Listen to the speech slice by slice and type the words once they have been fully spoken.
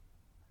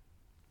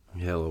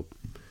Hello.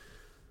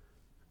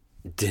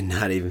 Did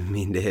not even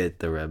mean to hit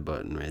the red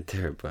button right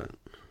there, but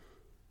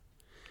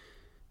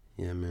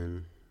yeah,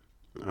 man.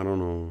 I don't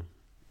know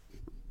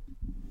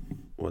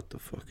what the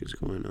fuck is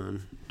going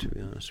on, to be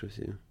honest with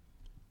you.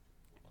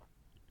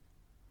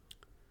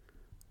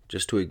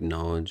 Just to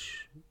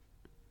acknowledge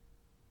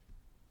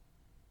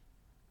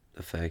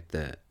the fact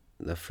that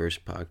the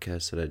first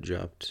podcast that I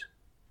dropped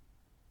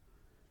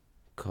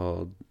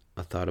called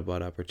A Thought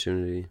About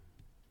Opportunity,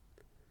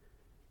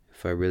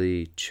 if I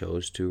really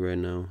chose to right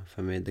now, if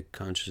I made the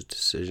conscious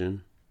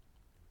decision,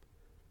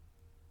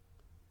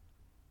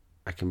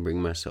 I can bring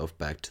myself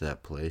back to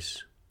that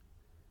place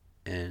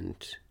and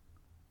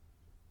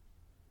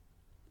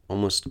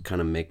almost kind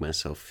of make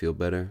myself feel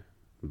better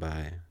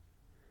by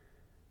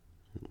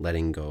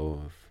letting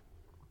go of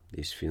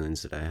these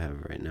feelings that I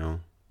have right now,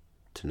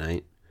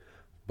 tonight.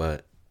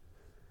 But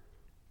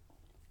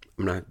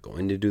I'm not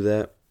going to do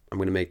that. I'm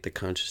going to make the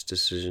conscious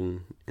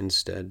decision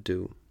instead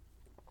to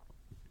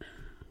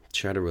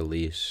try to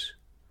release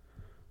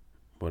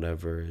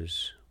whatever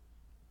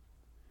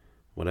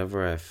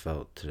I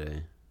felt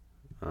today.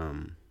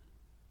 And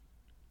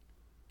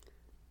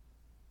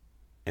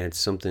it's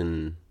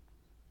something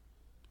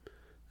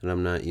that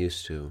I'm not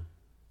used to.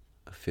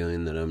 A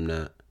feeling that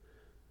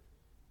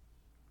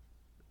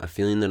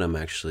I'm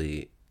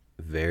actually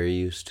very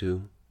used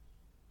to,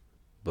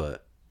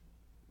 but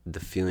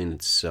the feeling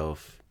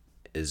itself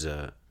is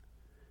a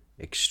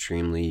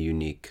extremely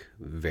unique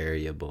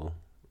variable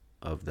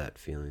of that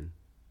feeling.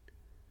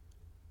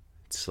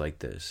 It's like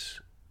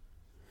this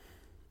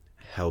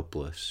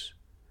helpless,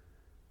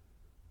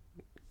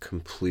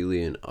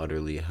 completely and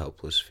utterly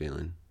helpless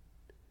feeling.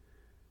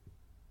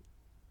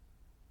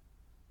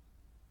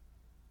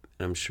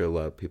 And I'm sure a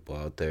lot of people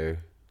out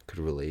there could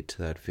relate to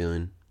that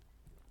feeling.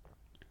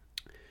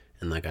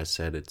 And like I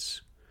said,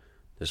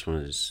 this one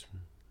is,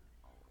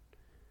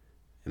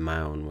 in my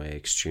own way,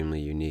 extremely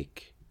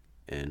unique.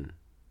 And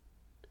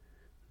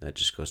that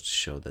just goes to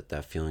show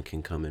that feeling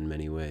can come in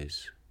many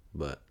ways.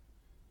 But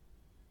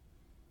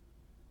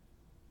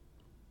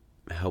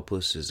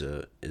helpless is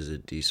a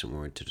decent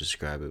word to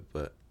describe it,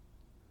 but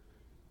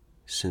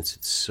since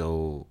it's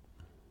so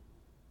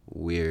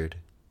weird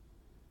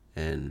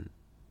and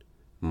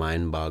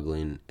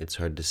mind-boggling, it's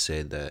hard to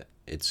say that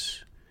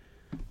it's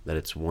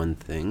one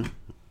thing,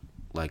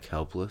 like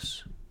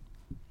helpless.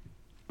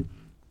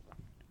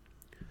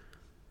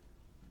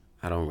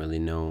 I don't really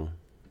know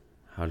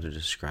how to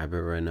describe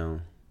it right now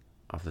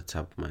off the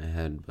top of my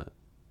head, but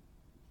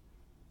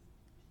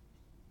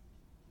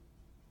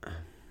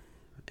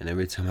and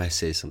every time I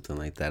say something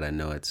like that, I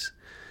know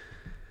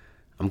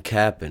I'm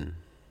capping,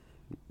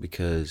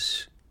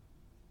 because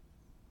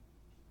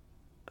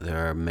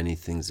there are many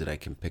things that I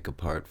can pick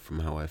apart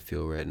from how I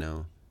feel right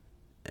now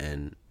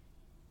and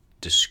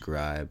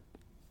describe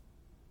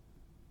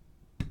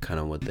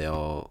kind of what they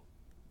all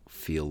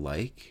feel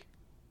like.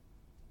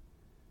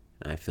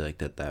 And I feel like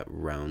that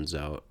rounds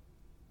out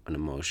an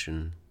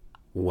emotion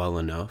well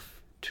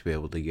enough to be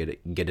able to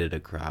get it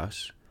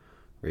across,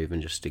 or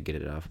even just to get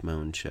it off my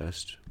own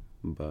chest.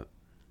 But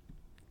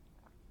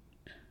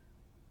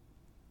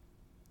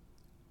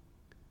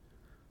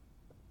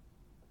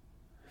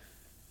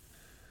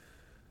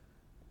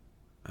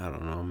I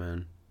don't know,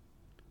 man.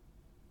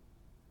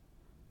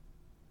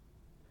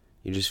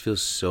 You just feel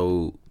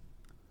so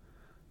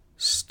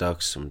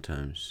stuck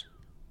sometimes.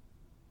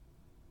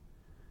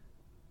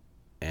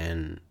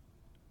 And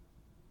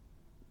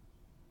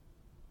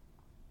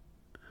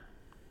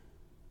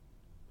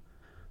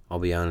I'll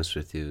be honest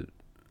with you,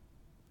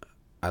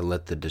 I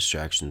let the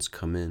distractions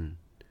come in,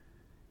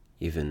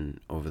 even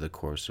over the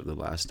course of the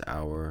last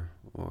hour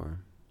or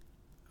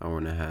hour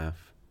and a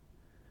half.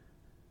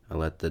 I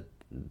let the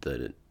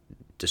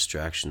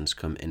distractions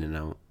come in and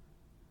out.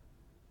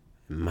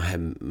 My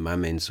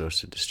main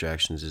source of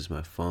distractions is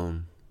my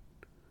phone,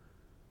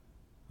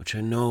 which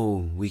I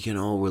know we can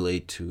all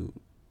relate to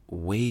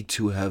way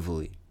too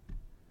heavily.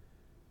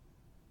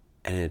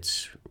 And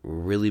it's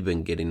really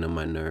been getting on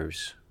my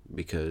nerves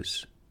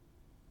because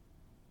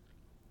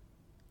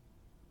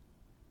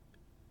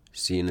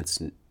seeing it's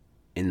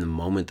in the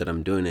moment that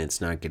I'm doing it, it's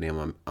not getting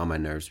on my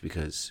nerves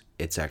because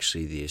it's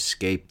actually the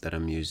escape that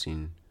I'm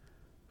using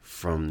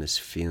from this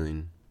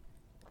feeling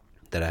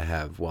that I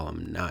have while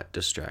I'm not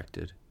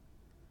distracted.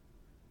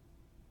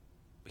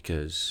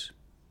 Because,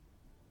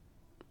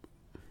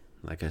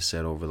 like I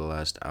said, over the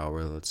last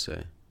hour, let's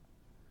say,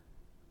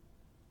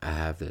 I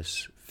have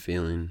this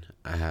feeling,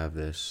 I have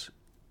this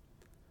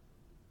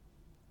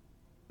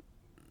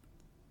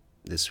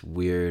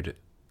weird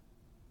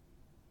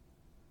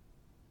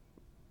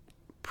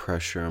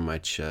pressure on my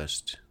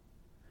chest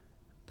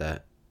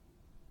that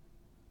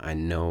I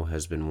know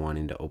has been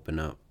wanting to open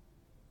up.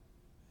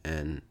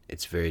 And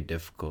it's very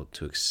difficult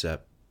to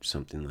accept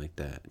something like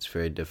that. It's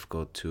very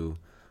difficult to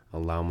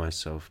allow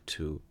myself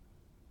to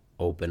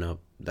open up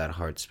that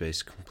heart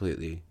space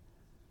completely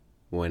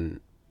when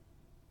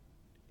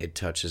it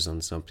touches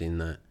on something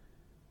that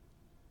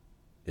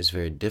is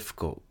very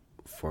difficult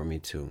for me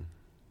to.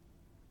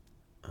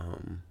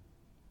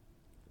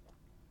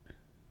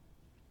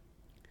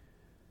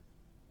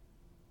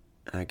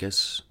 I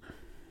guess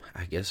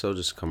I'll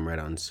just come right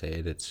out and say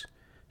it.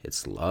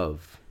 It's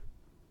love,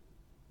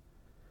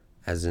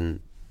 as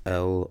in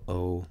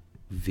LOVE,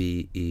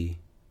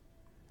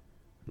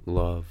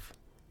 love.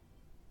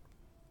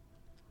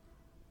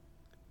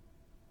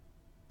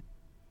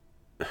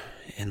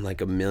 And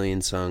like a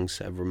million songs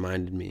have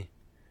reminded me,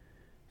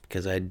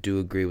 because I do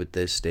agree with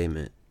this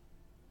statement,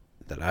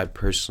 that I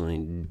personally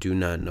do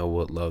not know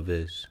what love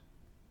is.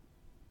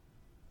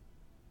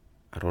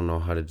 I don't know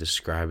how to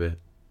describe it.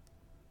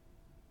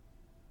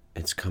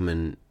 It's come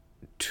in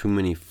too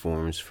many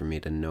forms for me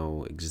to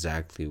know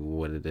exactly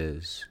what it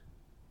is.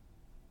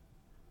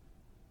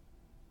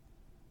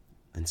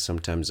 And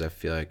sometimes I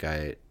feel like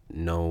I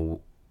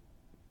know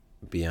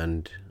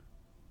beyond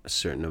a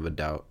certain of a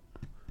doubt.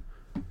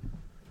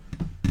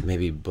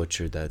 Maybe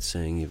butchered that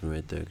saying even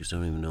right there, because I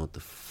don't even know what the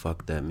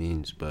fuck that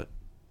means, but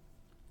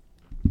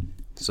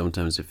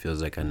sometimes it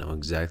feels like I know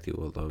exactly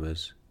what love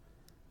is.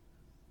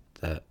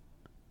 That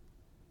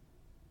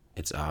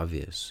it's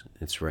obvious.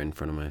 It's right in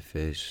front of my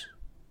face.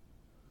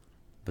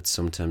 But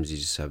sometimes you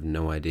just have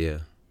no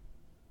idea.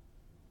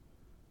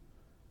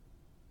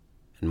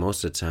 And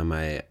most of the time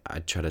I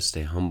try to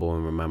stay humble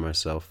and remind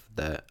myself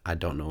that I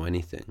don't know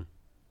anything.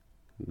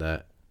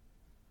 That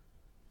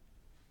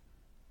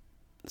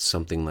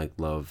something like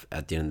love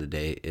at the end of the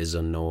day is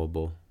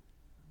unknowable.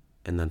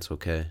 And that's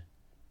okay.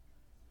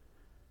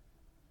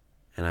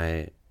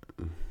 And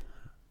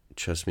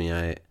trust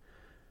me,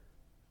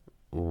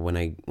 when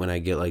I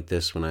get like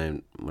this,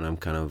 when I'm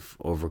kind of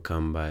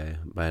overcome by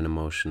an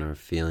emotion or a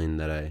feeling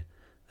that I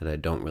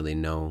don't really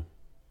know,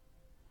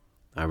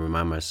 I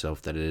remind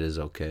myself that it is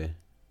okay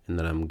and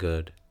that I'm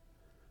good.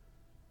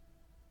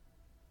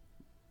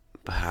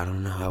 But I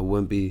don't know, I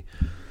wouldn't be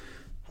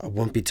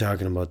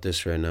talking about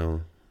this right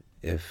now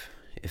if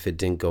it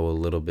didn't go a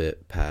little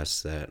bit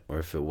past that, or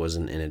if it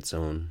wasn't in its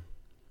own,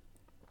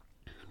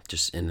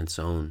 just in its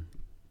own,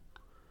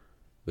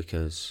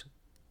 because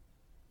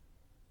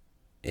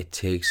it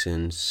takes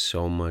in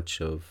so much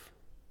of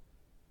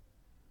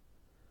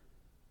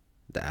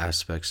the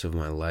aspects of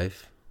my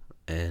life,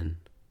 and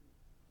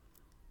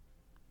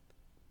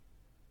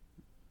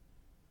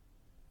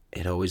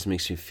it always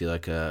makes me feel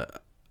like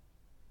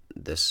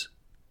this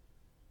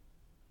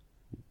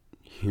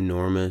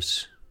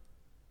enormous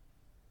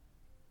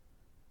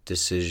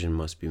decision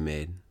must be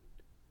made,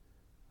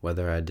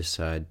 whether I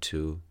decide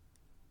to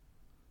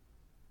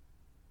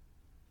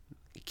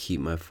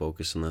keep my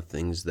focus on the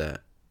things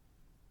that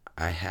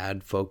I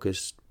had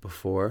focused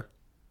before,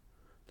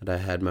 that I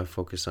had my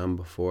focus on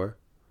before,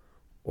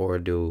 or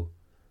do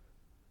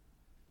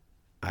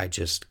I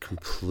just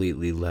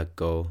completely let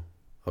go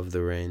of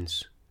the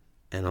reins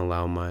and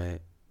allow my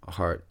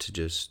heart to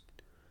just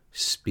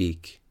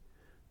speak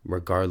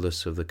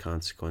regardless of the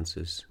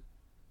consequences.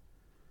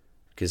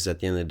 Because at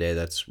the end of the day,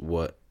 that's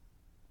what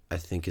I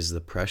think is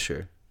the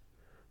pressure.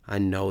 I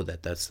know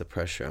that that's the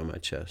pressure on my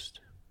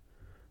chest.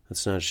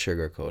 Let's not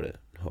sugarcoat it,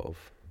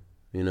 Hove.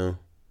 You know?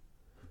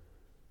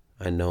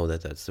 I know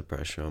that that's the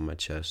pressure on my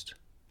chest.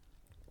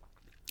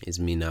 Is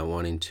me not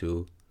wanting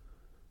to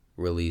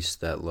release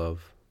that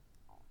love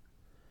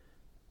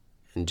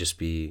and just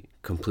be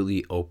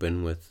completely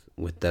open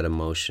with that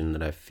emotion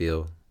that I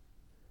feel,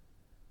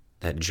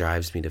 that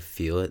drives me to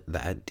feel it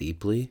that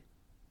deeply.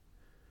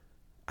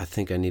 I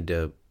think I need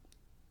to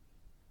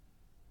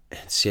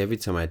see, every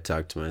time I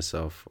talk to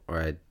myself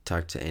or I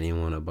talk to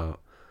anyone about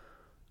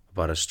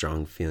a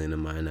strong feeling of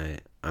mine,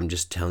 I'm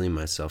just telling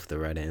myself the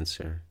right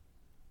answer.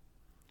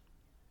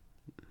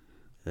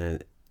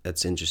 And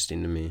that's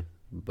interesting to me,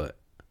 but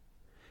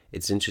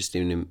it's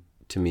interesting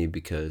to me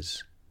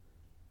because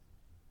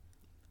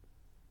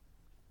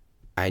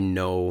I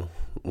know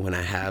when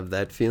I have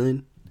that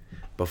feeling,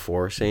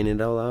 before saying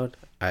it out loud,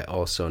 I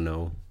also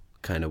know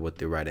kind of what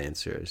the right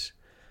answer is.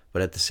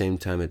 But at the same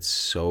time, it's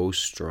so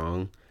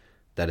strong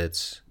that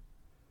it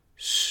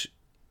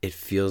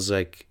feels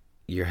like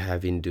you're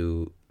having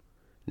to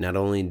not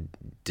only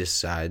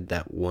decide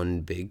that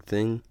one big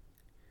thing.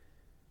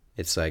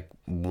 It's like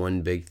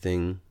one big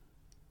thing.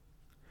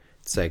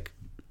 It's like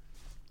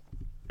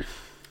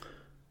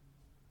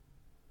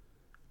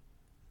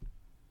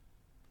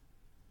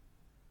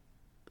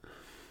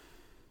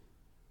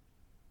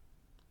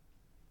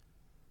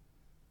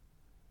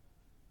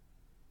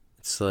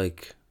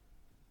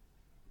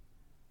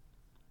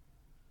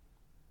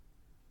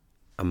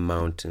a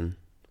mountain.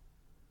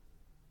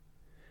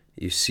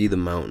 You see the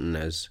mountain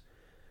as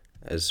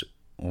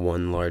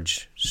one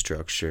large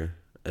structure,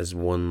 as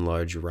one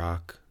large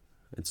rock.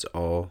 It's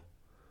all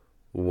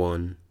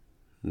one.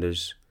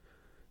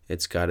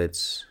 It's got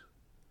its,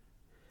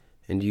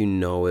 and you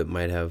know it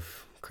might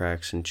have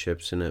cracks and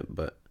chips in it,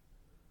 but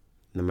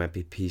there might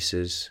be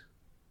pieces,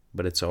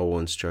 but it's all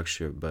one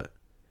structure. But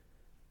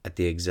at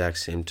the exact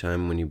same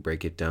time, when you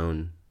break it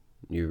down,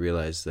 you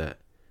realize that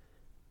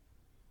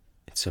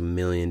it's a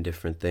million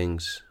different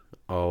things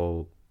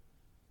all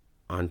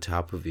on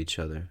top of each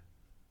other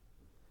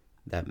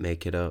that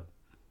make it up.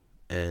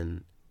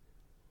 And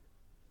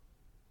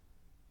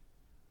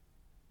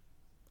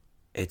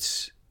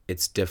it's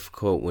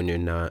difficult when you're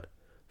not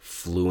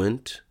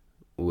fluent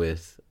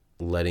with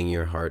letting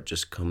your heart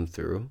just come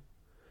through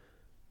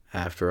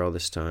after all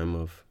this time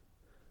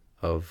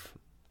of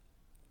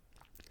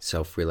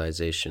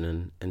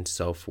self-realization and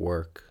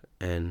self-work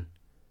and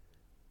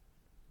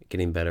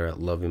getting better at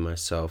loving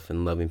myself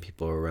and loving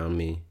people around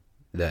me,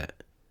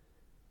 that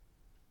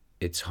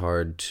it's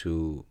hard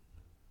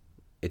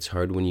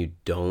when you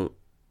don't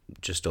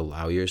just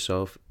allow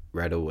yourself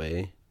right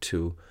away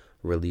to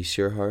release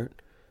your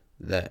heart,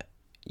 that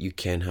you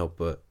can't help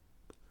but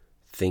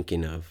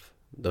thinking of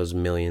those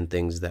million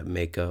things that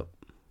make up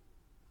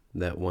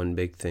that one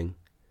big thing.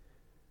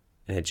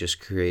 And it just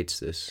creates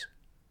this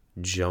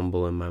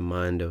jumble in my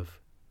mind of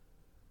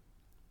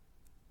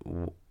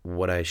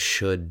what I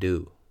should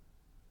do.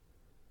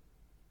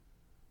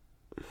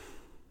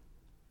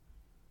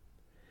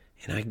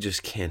 And I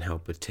just can't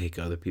help but take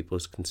other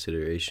people's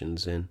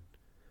considerations in.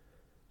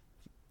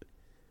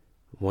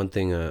 One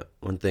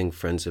thing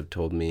friends have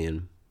told me,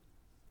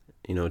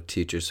 and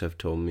teachers have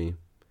told me,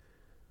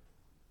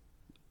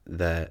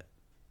 that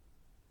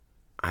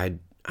I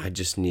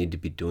just need to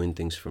be doing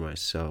things for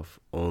myself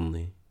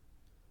only.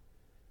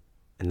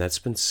 And that's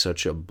been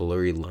such a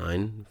blurry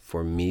line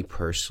for me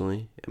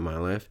personally in my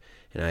life,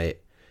 and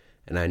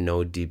I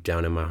know deep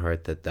down in my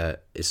heart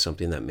that is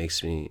something that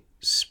makes me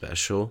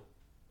special.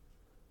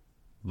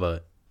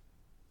 But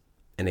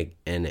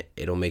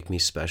it'll make me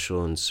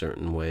special in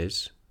certain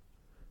ways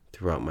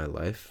throughout my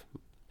life.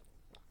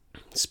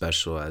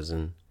 Special as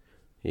in,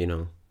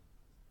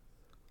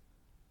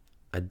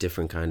 a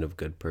different kind of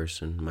good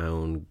person, my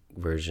own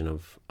version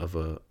of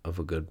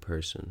a good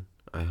person,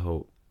 I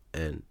hope.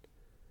 And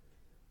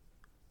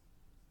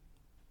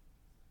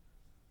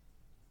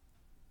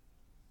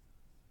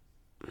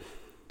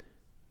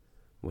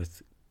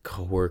with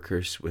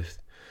coworkers, with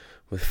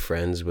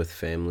friends, with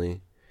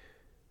family,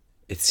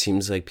 it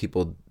seems like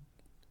people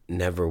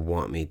never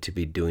want me to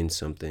be doing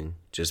something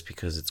just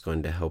because it's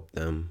going to help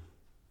them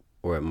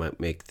or it might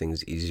make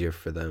things easier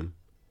for them.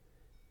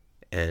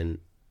 And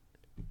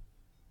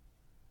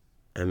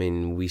I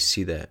mean, we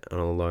see that on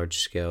a large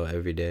scale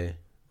every day,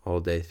 all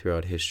day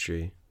throughout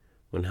history.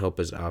 When help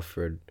is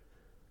offered,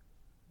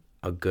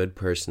 a good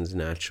person's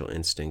natural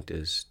instinct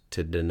is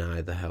to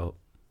deny the help.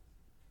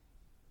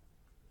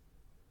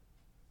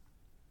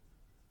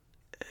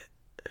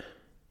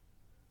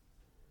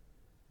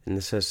 And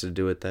this has to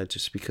do with that,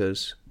 just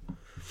because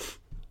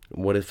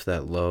what if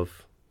that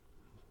love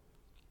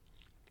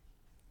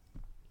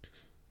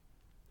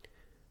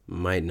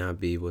might not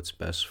be what's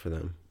best for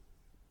them?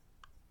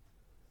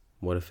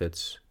 What if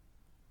it's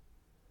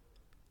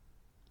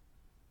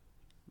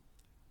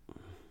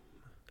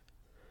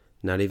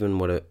not even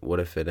what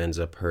if it ends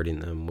up hurting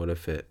them? What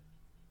if it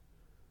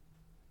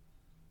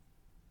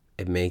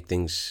makes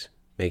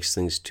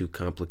things too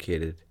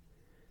complicated?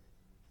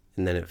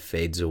 And then it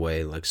fades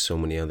away like so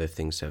many other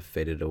things have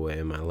faded away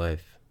in my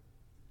life.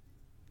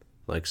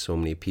 Like so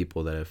many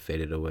people that have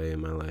faded away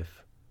in my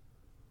life.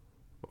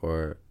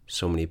 Or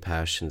so many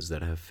passions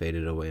that have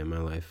faded away in my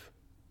life.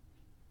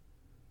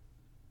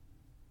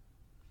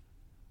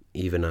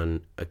 Even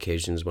on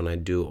occasions when I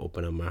do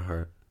open up my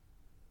heart.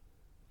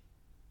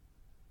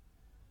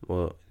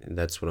 Well,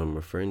 that's what I'm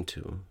referring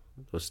to.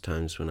 Those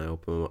times when I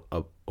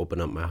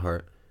open up my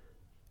heart,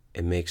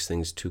 it makes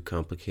things too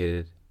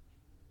complicated.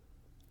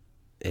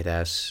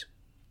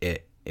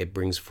 It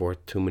brings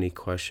forth too many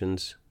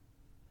questions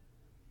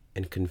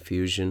and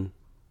confusion.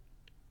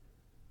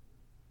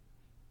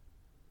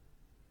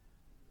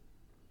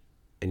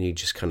 And you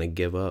just kind of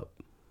give up.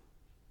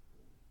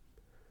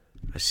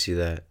 I see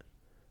that.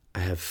 I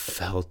have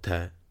felt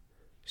that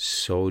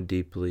so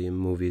deeply in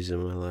movies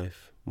in my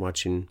life.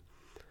 Watching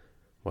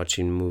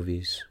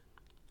movies.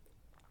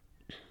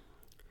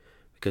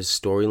 Because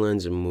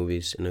storylines in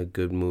movies, in a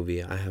good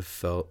movie, I have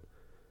felt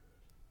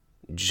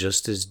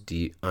just as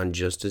deep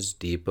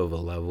of a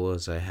level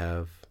as I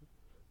have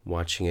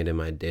watching it in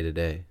my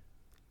day-to-day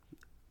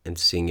and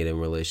seeing it in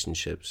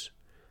relationships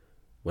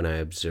when I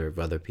observe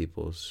other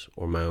people's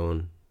or my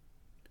own.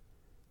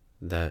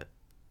 That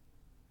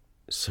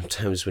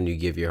sometimes when you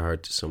give your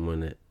heart to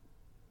someone,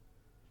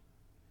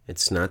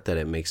 it's not that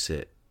it makes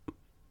it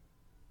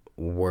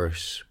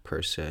worse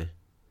per se.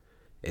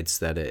 It's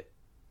that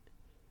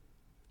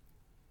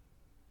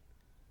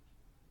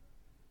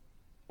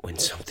when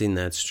something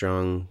that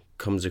strong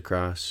comes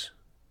across,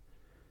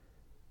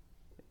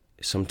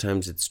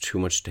 sometimes it's too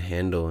much to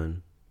handle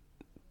and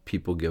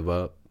people give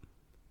up.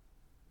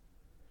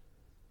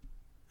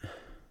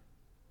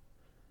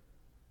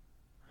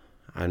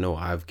 I know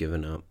I've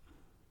given up.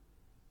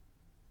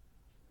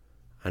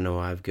 I know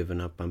I've given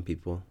up on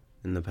people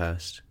in the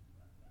past.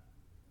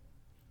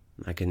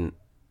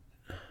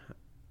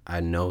 I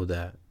know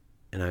that,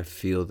 and I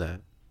feel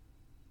that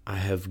I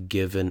have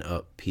given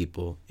up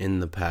people in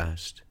the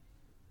past.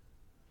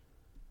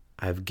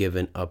 I've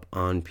given up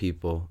on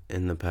people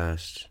in the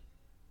past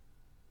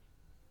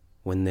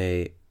when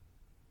they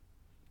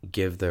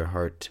give their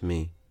heart to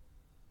me,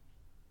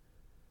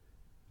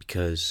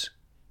 because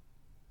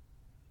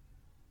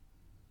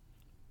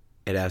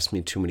it asked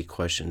me too many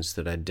questions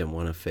that I didn't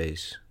want to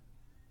face.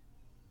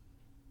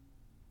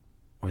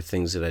 or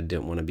things that I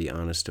didn't want to be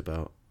honest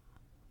about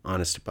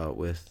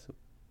with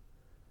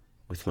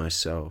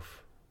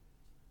myself.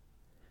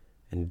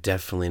 And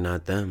definitely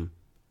not them.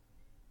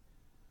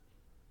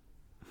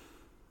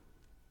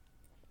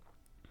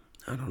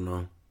 I don't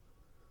know.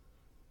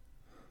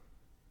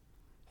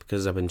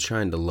 Because I've been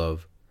trying to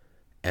love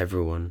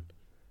everyone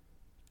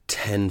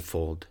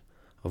tenfold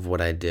of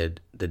what I did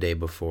the day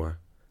before.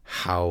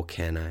 How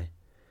can I?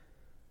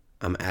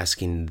 I'm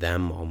asking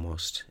them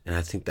almost. And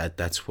I think that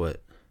that's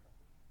what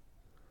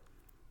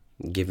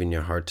giving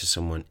your heart to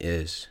someone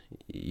is.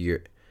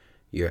 You're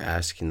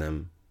asking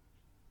them,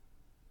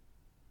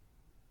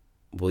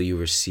 will you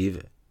receive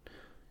it?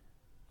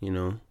 You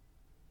know?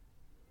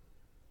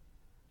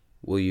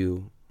 Will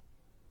you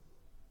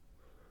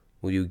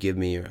give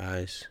me your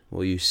eyes?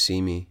 Will you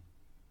see me?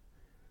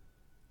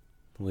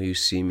 Will you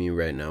see me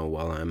right now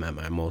while I'm at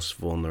my most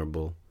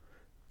vulnerable,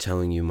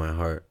 telling you my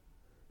heart,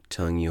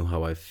 telling you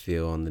how I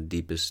feel on the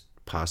deepest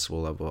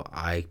possible level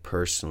I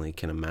personally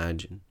can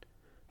imagine,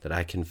 that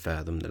I can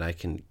fathom, that I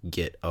can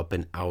get up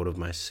and out of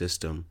my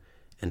system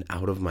and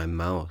out of my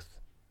mouth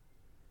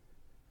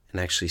and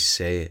actually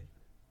say it.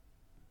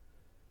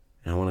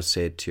 And I want to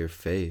say it to your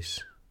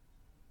face.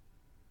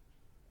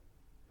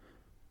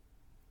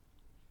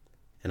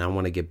 And I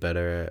want to get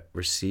better at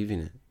receiving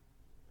it.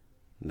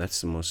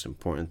 That's the most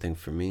important thing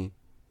for me.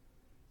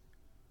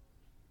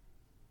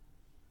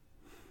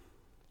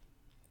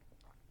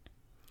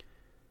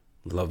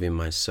 Loving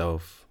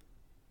myself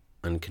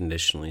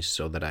unconditionally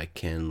so that I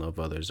can love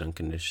others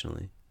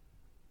unconditionally.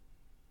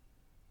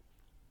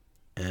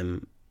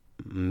 And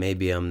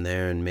maybe I'm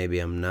there and maybe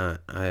I'm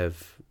not. I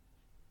have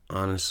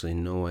honestly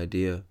no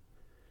idea.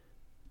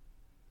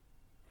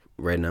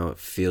 Right now it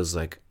feels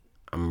like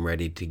I'm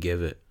ready to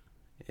give it.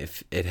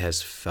 If it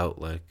has felt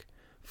like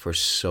for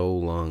so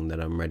long that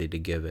I'm ready to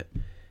give it.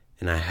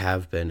 And I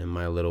have been in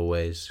my little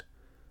ways.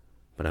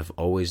 But I've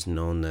always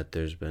known that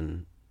there's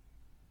been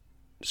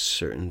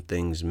certain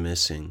things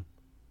missing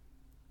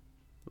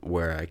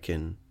where I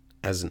can,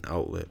 as an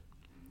outlet,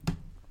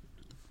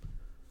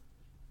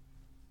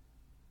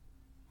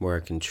 where I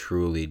can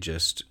truly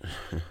just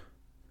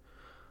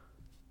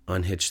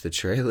unhitch the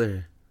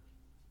trailer.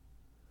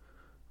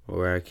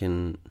 Where I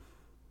can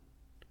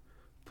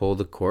pull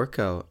the cork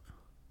out.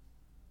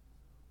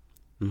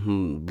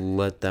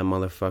 Let that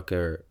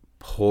motherfucker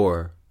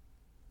pour.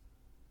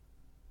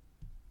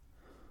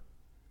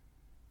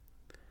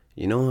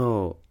 You know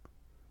how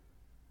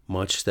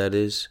much that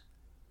is?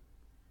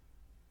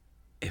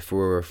 If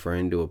we're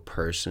referring to a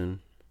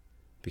person,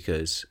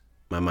 because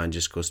my mind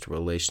just goes to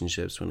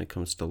relationships when it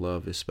comes to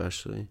love,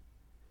 especially.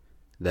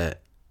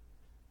 That,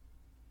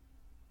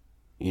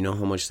 you know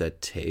how much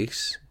that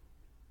takes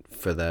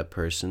for that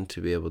person to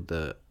be able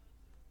to,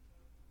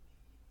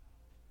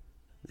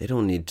 they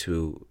don't need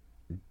to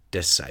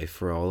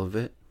decipher all of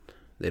it.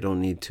 They don't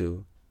need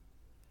to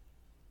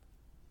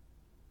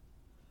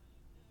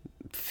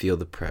feel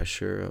the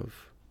pressure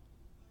of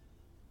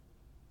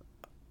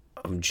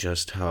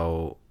just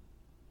how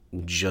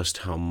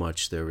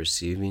much they're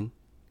receiving.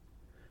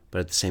 But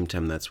at the same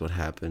time, that's what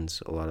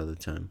happens a lot of the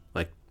time.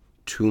 Like,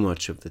 too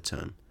much of the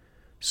time.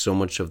 So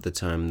much of the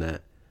time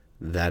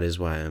that is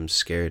why I'm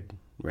scared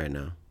right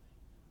now.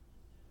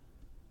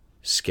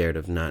 Scared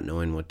of not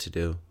knowing what to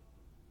do.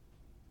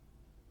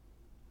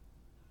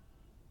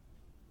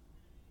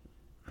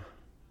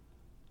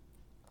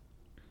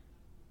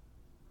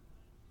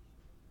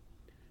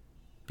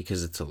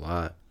 Because it's a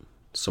lot.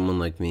 Someone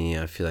like me,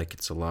 I feel like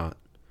it's a lot.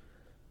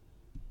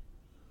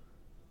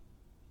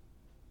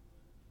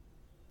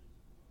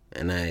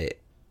 And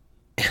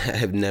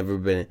I've never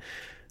been,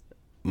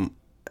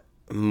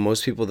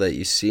 most people that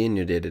you see in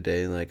your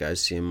day-to-day, like I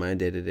see in my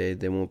day-to-day,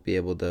 they won't be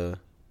able to,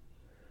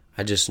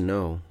 I just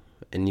know.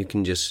 And you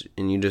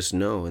just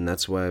know. And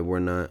that's why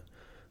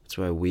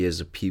we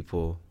as a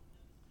people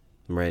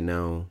right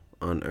now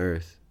on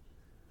earth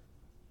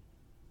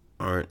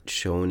aren't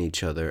showing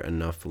each other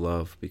enough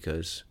love,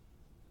 because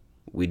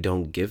we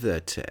don't give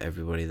that to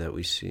everybody that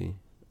we see.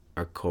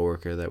 Our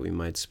coworker that we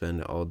might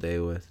spend all day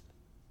with.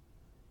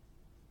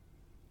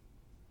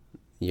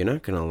 You're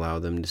not going to allow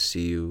them to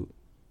see you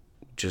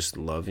just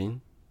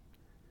loving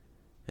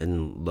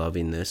and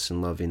loving this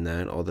and loving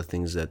that, all the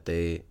things that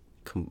they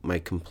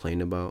might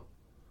complain about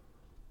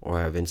or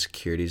have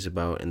insecurities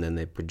about, and then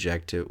they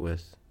project it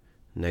with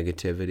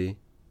negativity.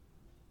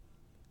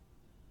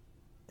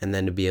 And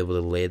then to be able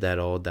to lay that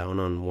all down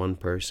on one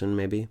person,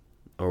 maybe,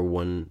 or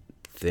one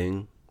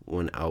thing,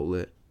 one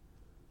outlet.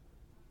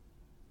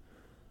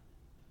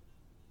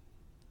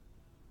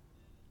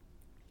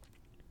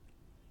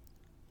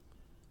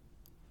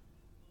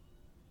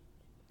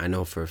 I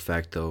know for a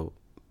fact, though,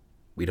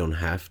 we don't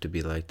have to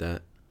be like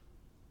that.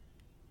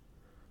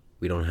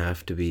 We don't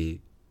have to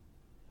be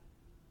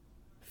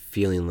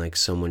feeling like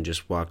someone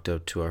just walked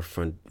up to our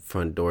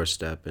front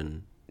doorstep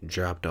and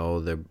dropped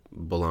all their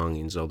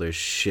belongings, all their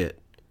shit,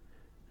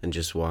 and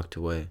just walked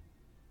away.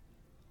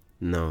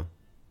 No.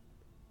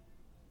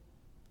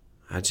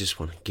 I just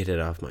want to get it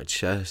off my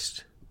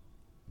chest.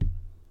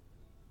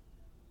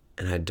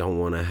 And I don't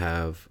want to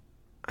have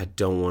I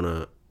don't want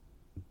to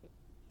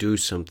do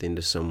something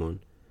to someone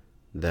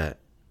that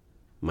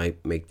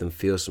might make them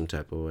feel some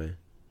type of way.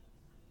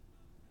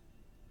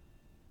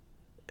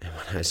 And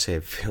when I say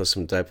feel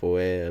some type of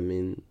way, I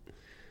mean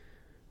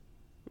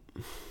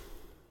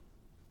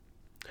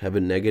have a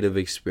negative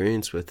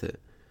experience with it.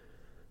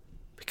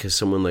 Because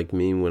someone like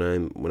me,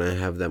 when I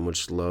have that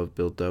much love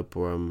built up,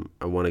 or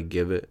I want to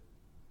give it,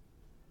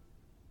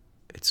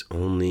 it's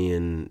only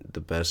in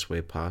the best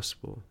way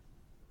possible.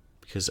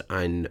 Because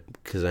I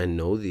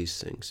know these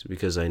things.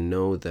 Because I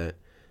know that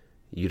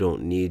you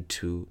don't need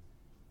to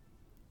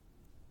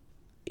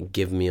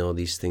give me all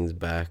these things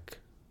back,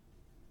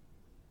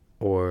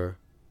 or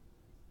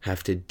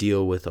have to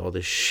deal with all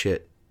the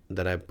shit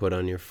that I put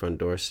on your front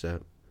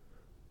doorstep.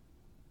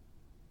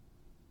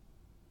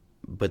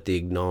 But the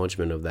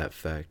acknowledgement of that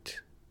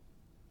fact,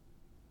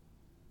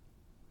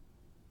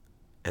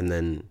 and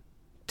then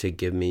to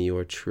give me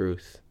your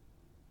truth.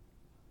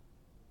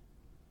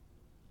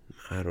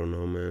 I don't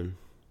know, man.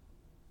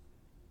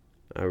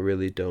 I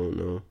really don't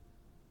know.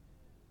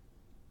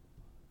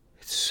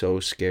 It's so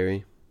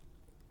scary.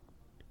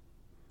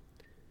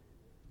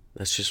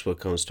 That's just what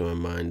comes to my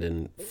mind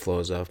and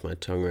flows off my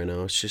tongue right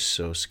now. It's just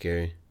so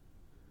scary.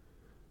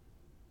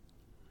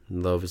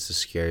 Love is the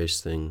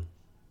scariest thing.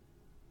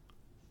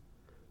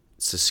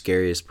 It's the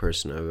scariest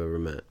person I've ever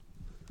met.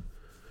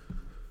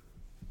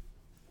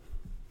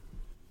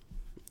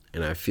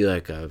 And I feel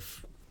like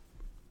I've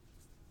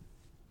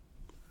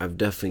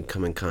definitely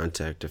come in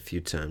contact a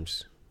few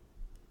times.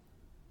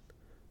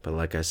 But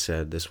like I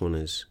said, this one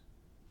is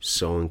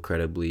so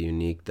incredibly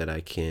unique that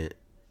I can't.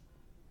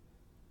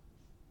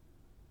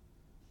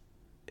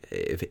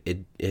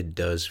 It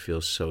does feel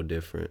so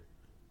different.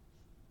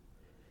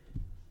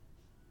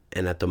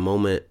 And at the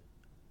moment,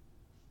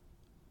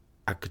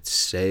 I could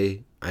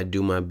say I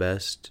do my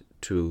best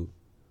to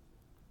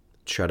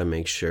try to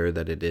make sure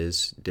that it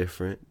is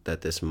different, that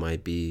this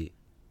might be,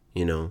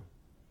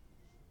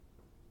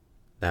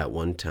 that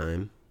one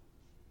time.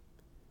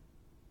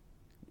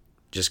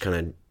 Just kind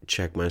of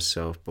check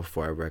myself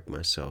before I wreck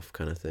myself,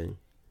 kind of thing.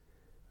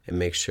 And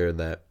make sure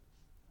that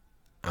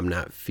I'm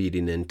not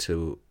feeding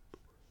into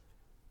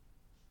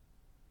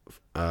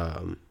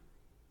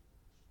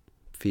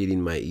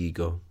feeding my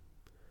ego,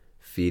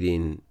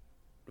 feeding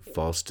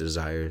false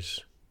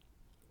desires,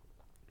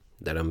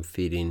 that I'm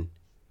feeding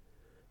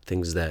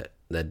things that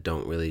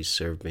don't really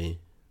serve me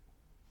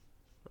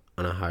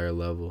on a higher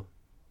level.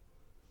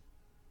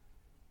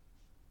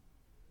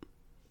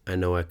 I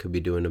know I could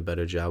be doing a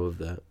better job of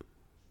that.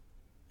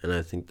 And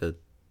I think that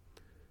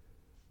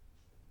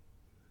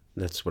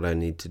that's what I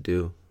need to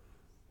do.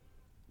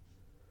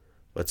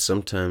 But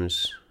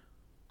sometimes,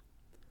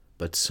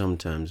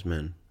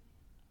 man,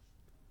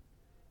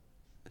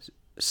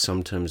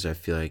 sometimes I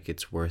feel like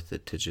it's worth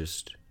it to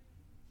just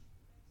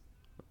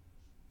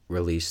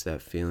release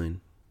that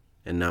feeling.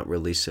 And not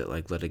release it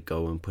like let it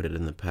go and put it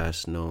in the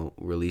past. No,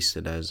 release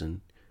it as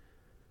in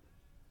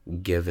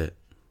give it,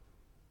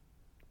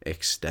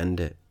 extend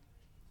it,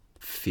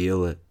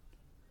 feel it,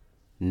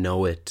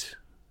 know it,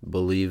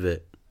 believe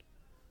it,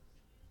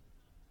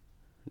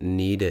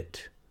 need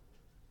it.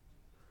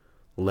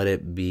 Let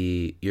it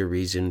be your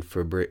reason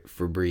for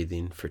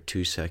breathing for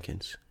 2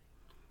 seconds.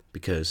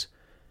 Because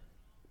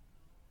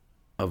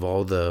of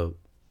all the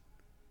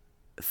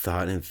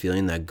thought and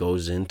feeling that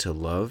goes into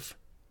love,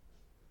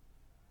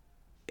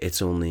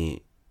 it's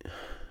only,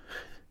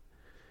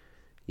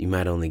 you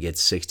might only get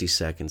 60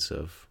 seconds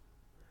of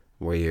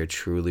where you're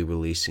truly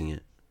releasing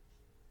it.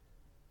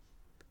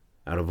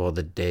 Out of all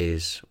the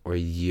days or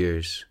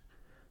years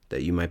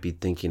that you might be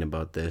thinking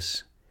about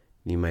this,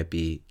 you might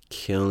be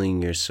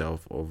killing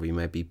yourself over, you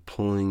might be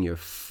pulling your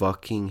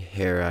fucking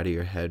hair out of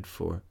your head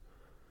for,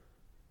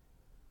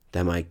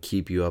 that might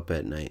keep you up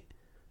at night,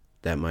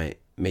 that might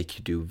make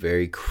you do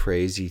very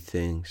crazy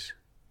things,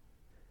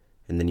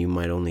 and then you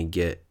might only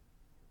get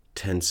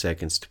 10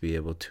 seconds to be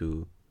able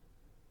to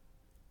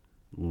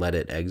let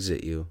it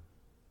exit you.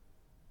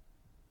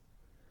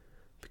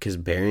 Because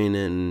burying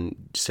it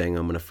and saying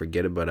I'm going to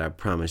forget about it, I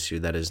promise you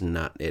that is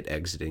not it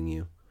exiting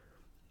you.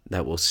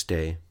 That will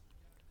stay.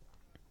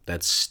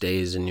 That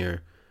stays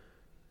in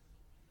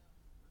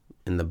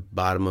the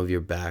bottom of your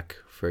back,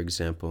 for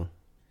example.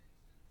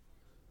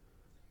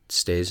 It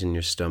stays in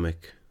your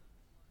stomach.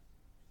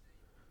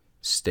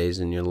 It stays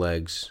in your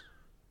legs.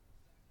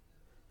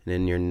 And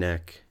in your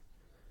neck.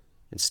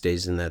 It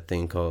stays in that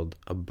thing called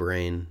a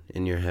brain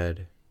in your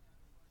head.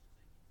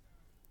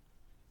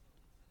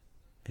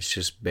 It's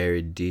just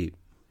buried deep.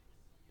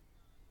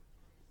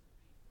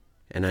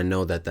 And I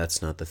know that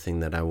that's not the thing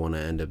that I want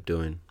to end up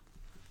doing.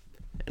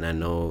 And I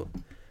know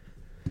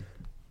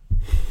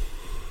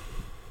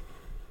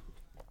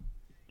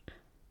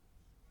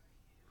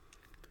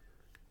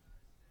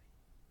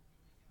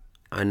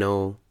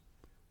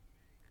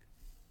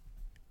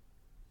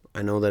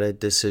that a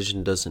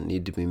decision doesn't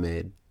need to be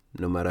made,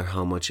 no matter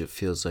how much it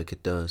feels like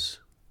it does.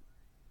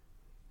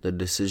 The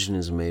decision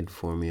is made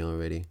for me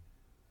already.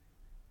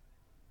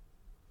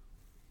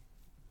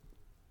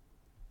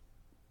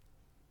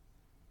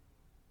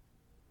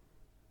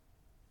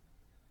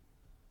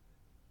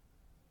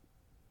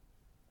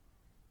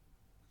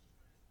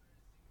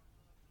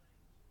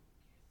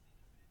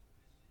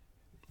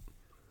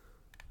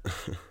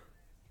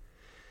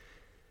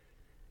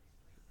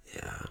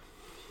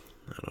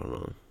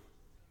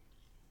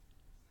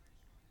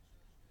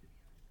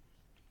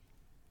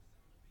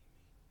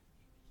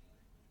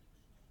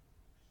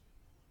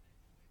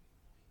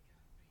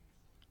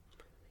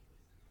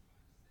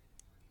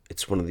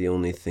 It's one of the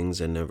only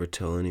things I never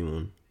tell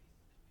anyone.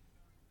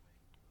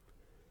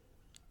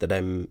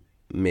 That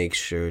make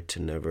sure to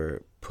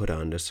never put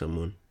onto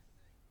someone.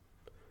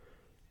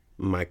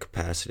 My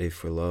capacity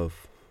for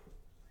love.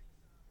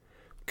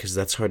 Because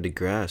that's hard to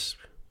grasp.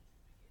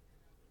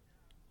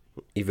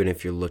 Even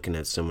if you're looking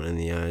at someone in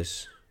the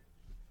eyes,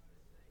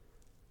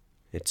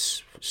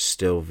 it's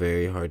still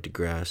very hard to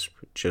grasp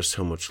just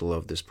how much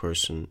love this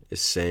person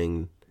is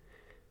saying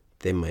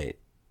they might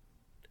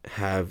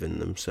have in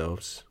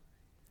themselves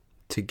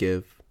to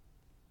give.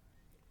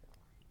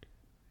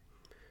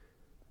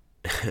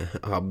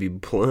 I'll be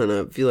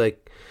blunt.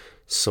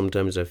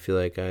 Sometimes I feel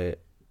like I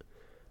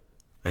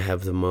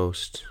have the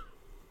most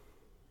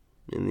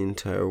in the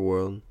entire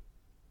world.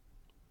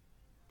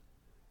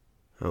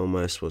 How am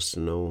I supposed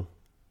to know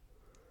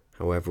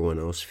how everyone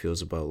else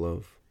feels about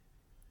love?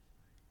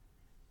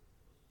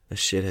 That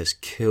shit has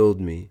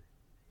killed me.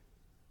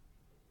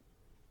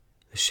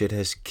 That shit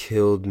has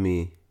killed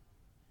me.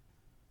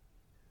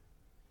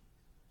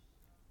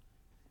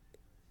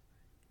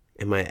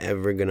 Am I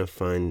ever gonna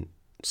find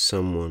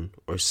someone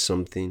or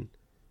something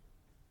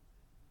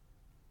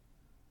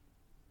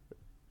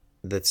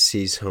that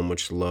sees how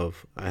much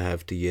love I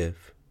have to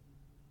give?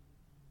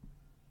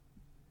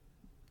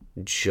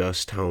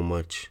 Just how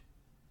much.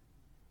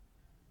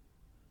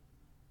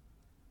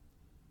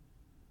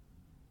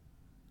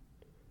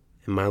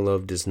 And my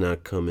love does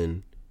not come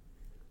in,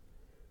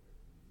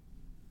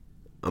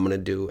 I'm gonna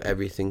do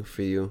everything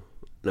for you,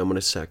 and I'm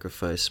gonna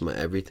sacrifice my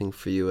everything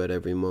for you at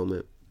every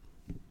moment.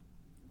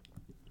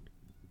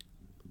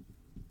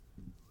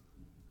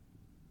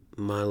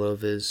 My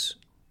love is,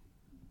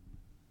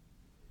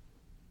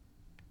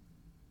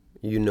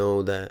 you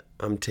know that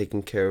I'm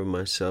taking care of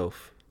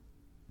myself,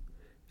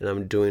 and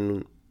I'm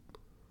doing,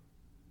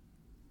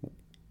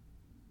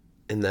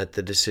 and that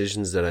the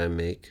decisions that I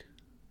make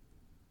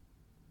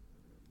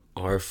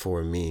are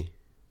for me,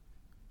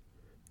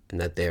 and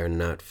that they are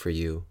not for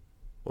you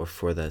or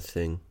for that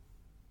thing.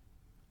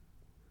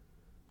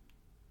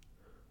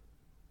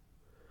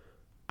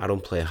 I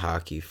don't play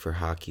hockey for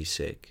hockey's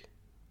sake.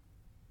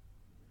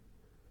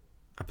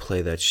 I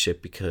play that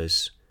shit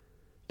because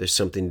there's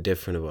something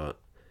different about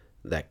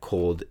that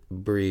cold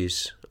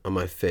breeze on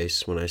my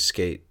face when I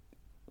skate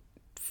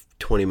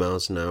 20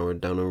 miles an hour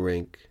down a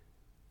rink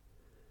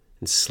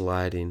and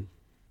sliding,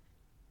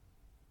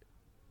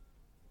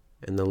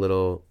 and the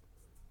little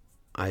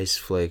ice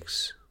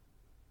flakes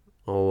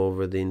all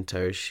over the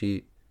entire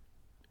sheet.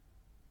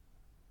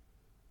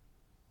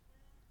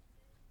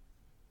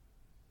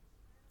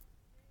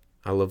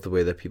 I love the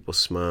way that people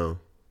smile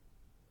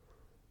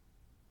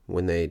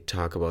when they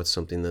talk about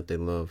something that they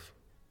love.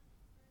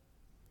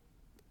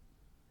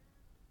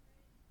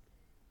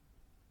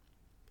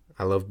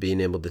 I love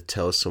being able to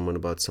tell someone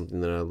about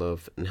something that I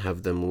love and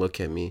have them look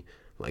at me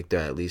like they're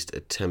at least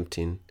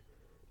attempting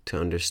to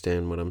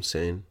understand what I'm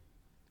saying.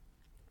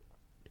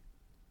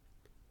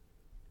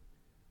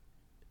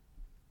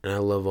 And I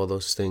love all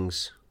those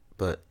things,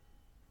 but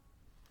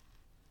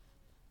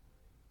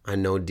I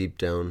know deep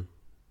down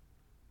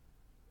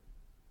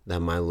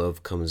that my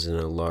love comes in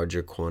a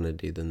larger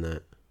quantity than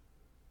that.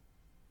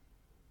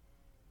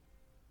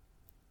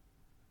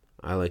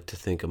 I like to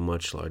think a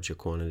much larger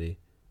quantity.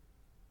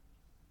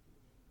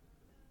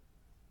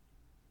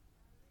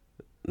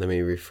 Let me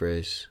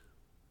rephrase.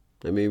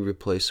 Let me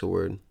replace a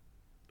word.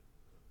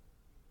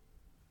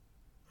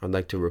 I'd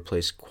like to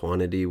replace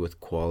quantity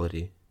with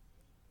quality.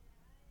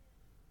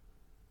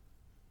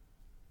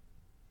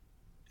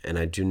 And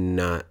I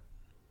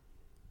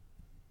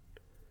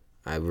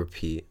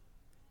repeat,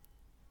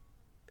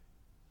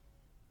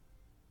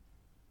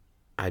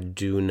 I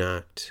do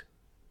not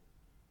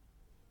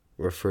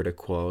refer to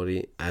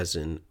quality as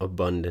in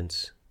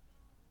abundance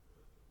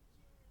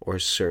or a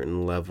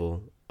certain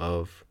level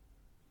of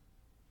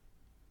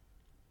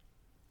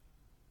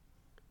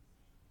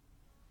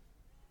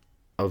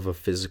a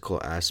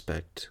physical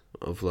aspect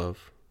of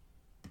love.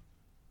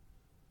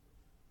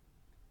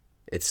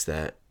 It's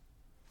that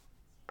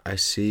I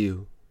see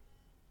you.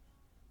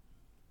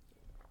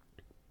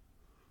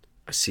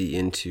 I see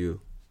into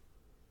you.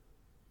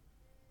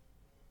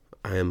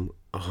 I am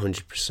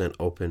 100%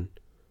 open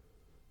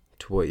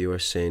to what you are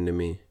saying to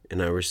me,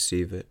 and I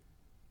receive it.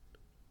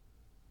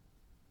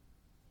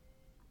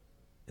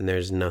 And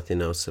there's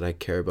nothing else that I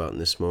care about in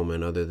this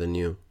moment other than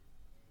you.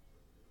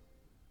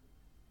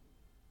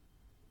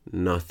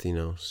 Nothing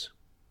else.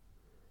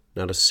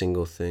 Not a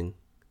single thing.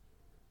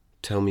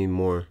 Tell me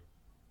more.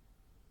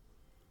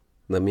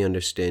 Let me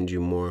understand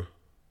you more.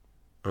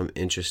 I'm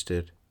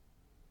interested.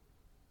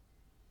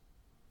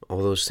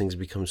 All those things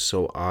become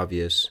so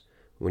obvious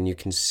when you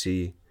can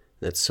see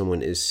that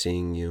someone is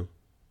seeing you.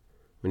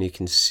 When you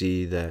can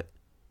see that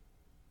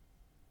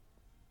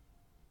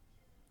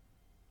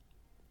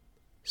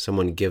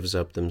someone gives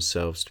up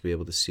themselves to be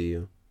able to see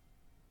you.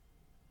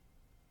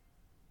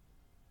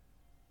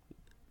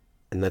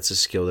 And that's a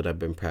skill that I've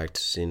been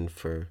practicing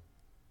for,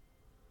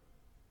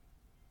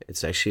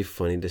 it's actually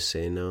funny to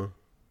say now.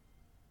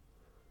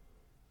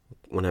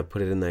 When I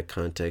put it in that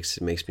context,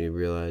 it makes me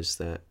realize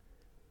that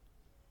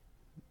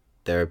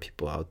there are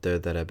people out there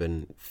that have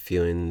been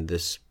feeling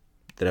this,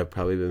 that have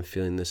probably been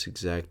feeling this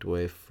exact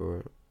way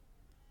for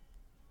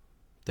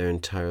their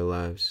entire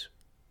lives.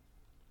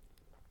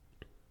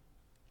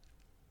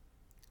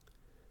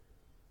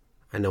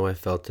 I know I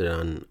felt it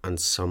on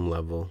some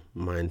level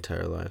my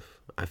entire life.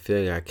 I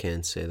feel like I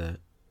can say that.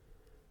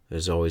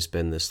 There's always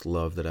been this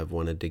love that I've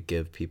wanted to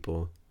give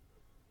people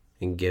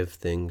and give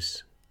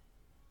things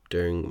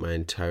during my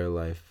entire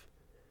life.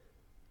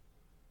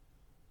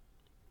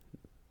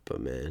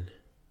 But man,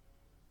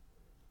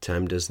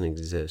 time doesn't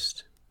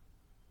exist.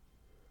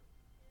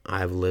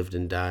 I've lived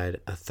and died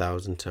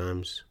 1,000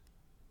 times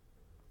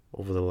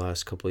over the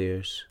last couple of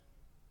years.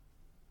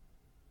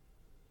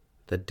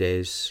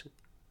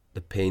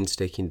 The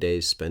painstaking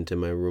days spent in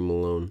my room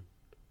alone,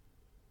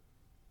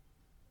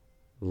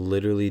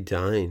 literally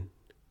dying,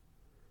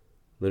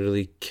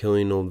 literally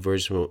killing old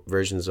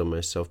versions of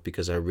myself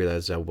because I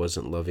realized I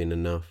wasn't loving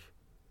enough.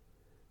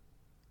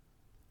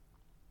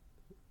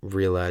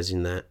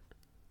 Realizing that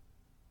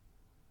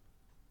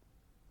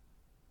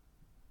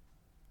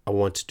I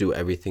want to do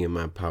everything in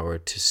my power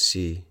to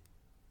see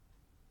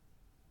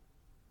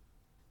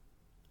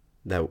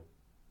that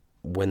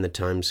when the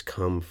times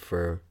come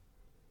for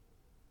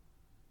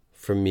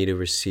me to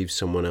receive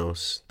someone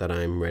else, that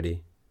I'm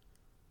ready,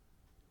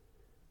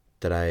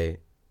 that I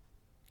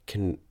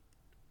can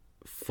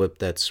flip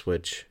that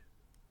switch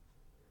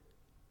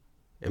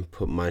and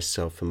put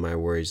myself and my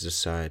worries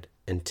aside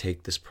and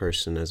take this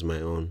person as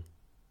my own.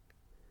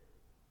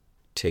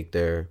 Take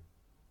their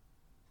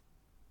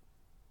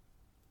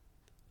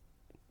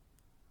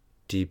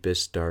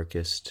deepest,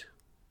 darkest,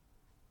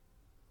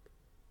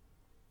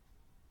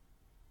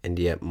 and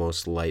yet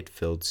most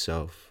light-filled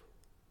self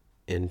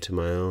into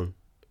my own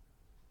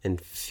and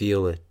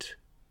feel it.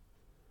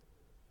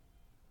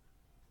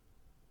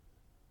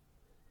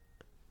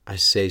 I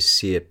say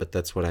see it, but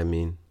that's what I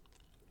mean.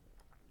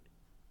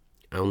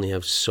 I only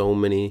have so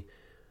many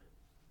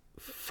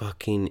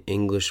fucking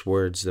English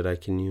words that I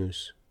can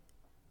use.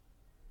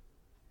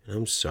 And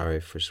I'm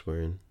sorry for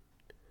swearing.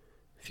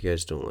 If you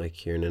guys don't like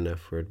hearing an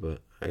F word,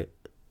 but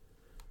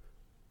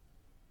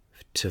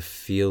to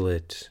feel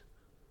it,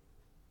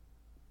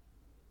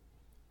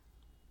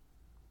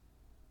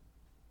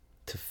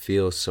 to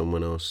feel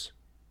someone else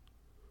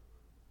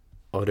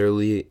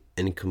utterly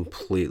and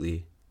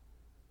completely,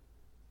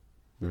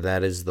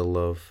 that is the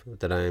love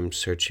that I am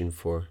searching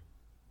for.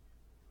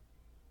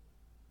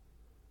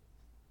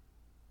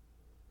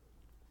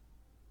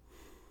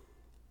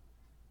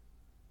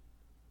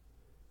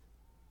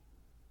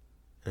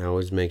 And I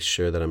always make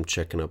sure that I'm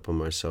checking up on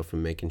myself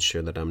and making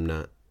sure that I'm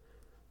not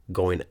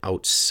going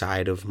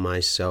outside of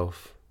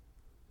myself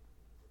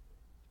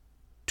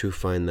to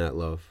find that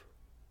love.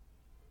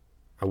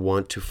 I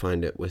want to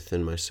find it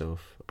within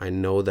myself. I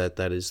know that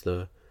that is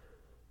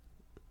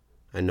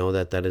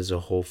a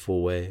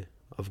hopeful way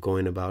of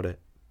going about it.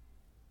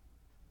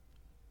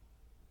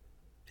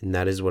 And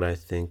that is what I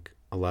think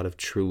a lot of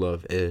true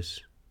love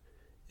is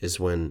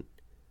when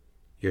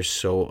you're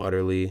so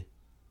utterly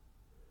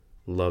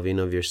loving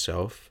of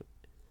yourself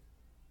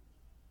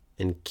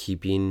and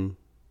keeping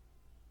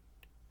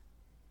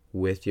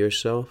with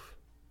yourself,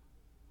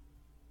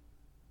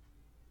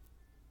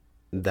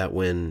 that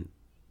when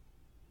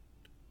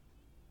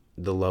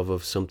the love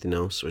of something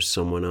else or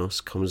someone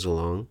else comes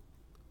along,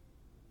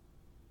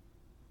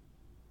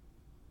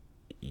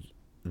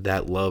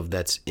 that love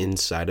that's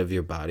inside of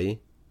your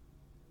body,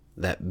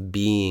 that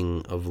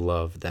being of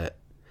love, that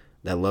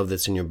love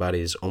that's in your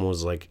body is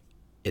almost like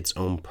its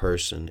own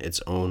person,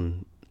 it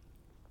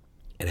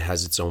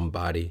has its own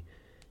body.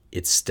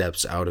 It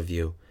steps out of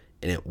you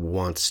and it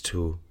wants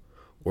to,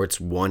 or it's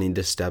wanting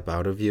to step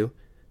out of you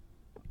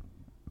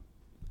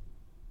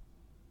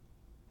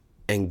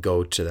and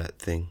go to that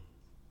thing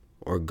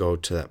or go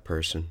to that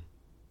person.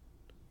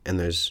 And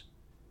the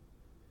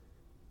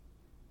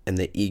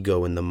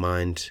ego and the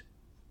mind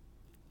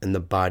and the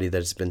body that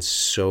has been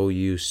so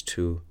used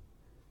to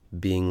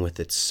being with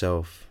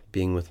itself,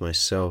 being with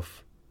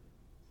myself,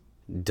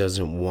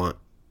 doesn't want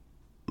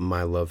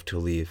my love to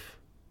leave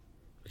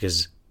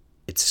because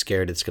it's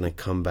scared it's going to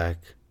come back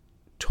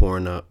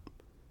torn up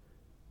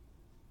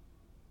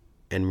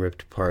and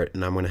ripped apart,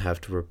 and I'm going to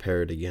have to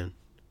repair it again.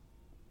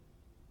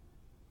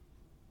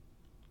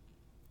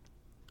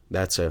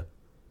 That's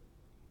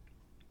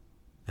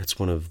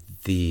one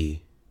of the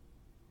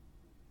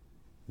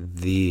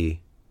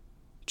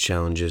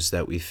challenges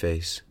that we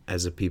face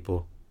as a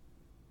people,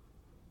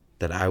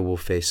 that I will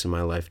face in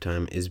my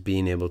lifetime, is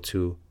being able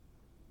to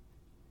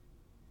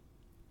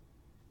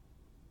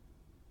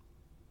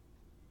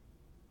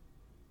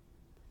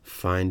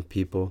find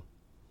people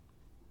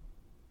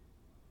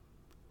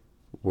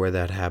where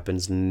that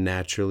happens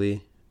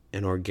naturally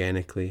and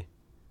organically.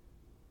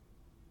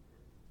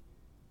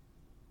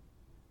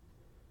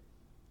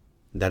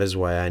 That is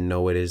why I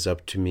know it is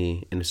up to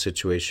me in a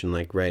situation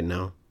like right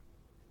now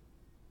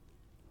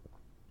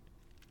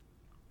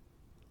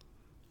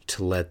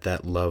to let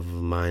that love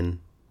of mine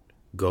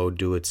go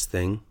do its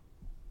thing,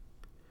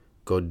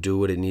 go do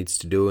what it needs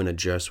to do and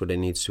address what it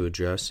needs to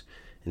address,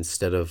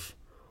 instead of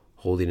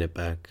holding it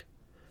back,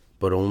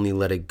 but only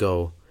let it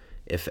go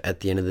if at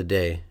the end of the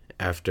day,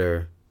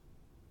 after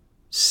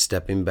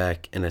stepping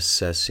back and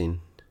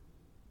assessing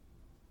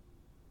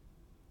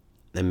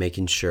and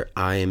making sure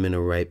I am in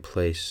a right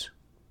place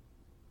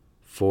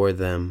for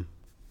them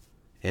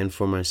and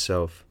for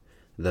myself,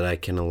 that I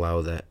can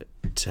allow that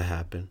to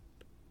happen.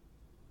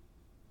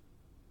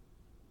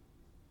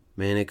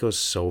 Man, it goes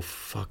so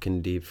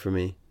fucking deep for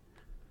me.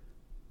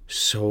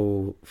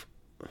 So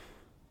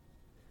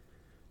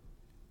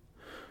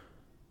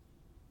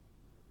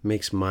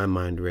makes my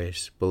mind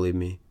race, believe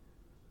me.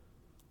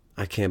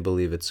 I can't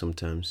believe it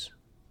sometimes.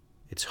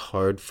 It's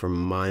hard for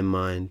my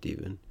mind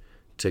even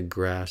to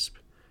grasp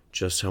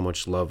just how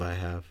much love I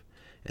have,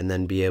 and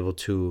then be able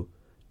to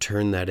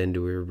turn that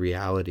into a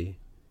reality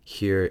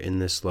here in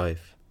this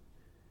life,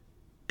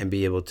 and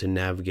be able to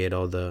navigate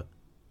all the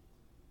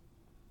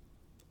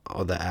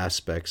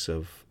aspects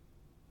of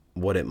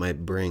what it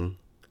might bring.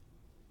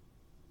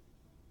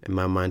 And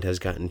my mind has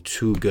gotten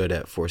too good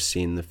at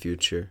foreseeing the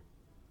future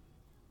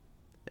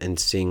and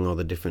seeing all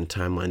the different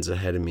timelines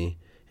ahead of me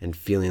and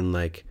feeling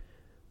like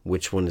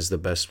which one is the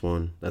best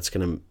one that's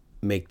going to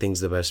make things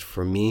the best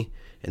for me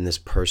and this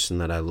person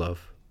that I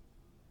love.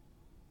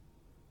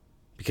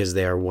 Because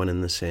they are one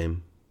and the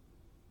same.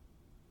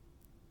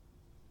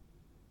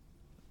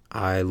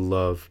 I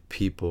love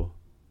people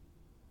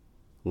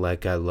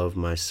like I love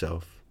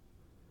myself.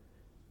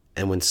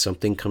 And when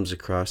something comes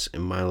across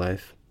in my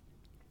life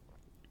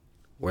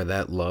where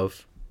that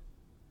love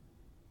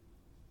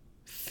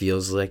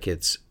feels like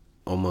it's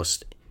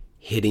almost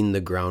hitting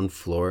the ground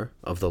floor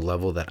of the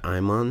level that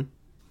I'm on,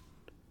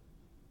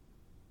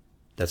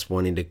 that's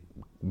wanting to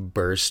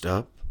burst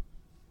up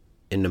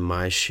into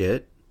my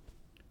shit,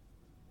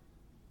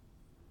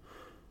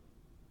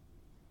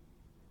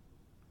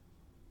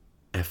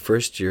 at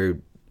first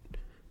you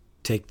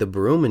take the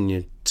broom and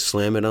you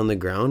slam it on the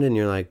ground and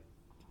you're like,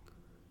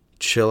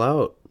 chill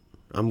out,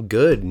 I'm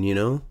good, you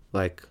know?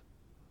 Like,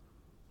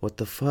 what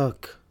the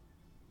fuck?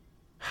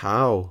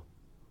 How?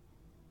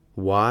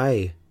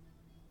 Why?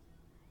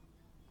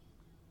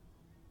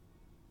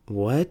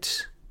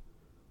 What?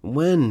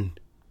 When?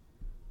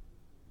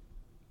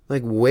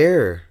 Like,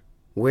 where?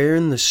 Where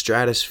in the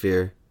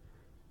stratosphere?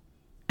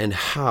 And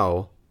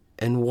how?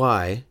 And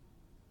why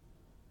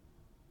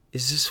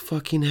is this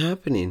fucking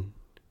happening?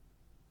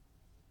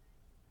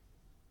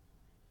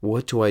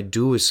 What do I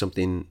do with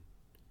something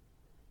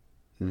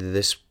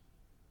this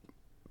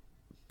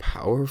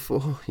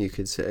powerful, you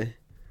could say?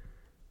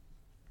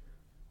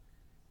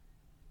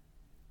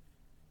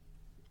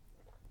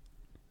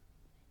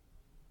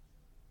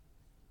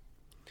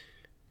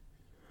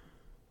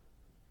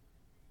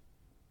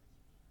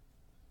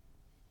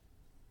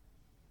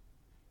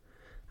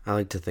 I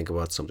like to think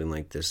about something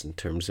like this in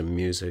terms of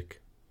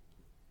music.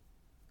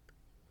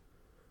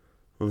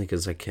 Only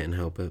because I can't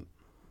help it.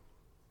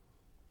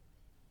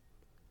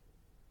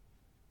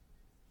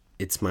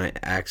 It's my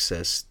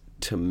access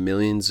to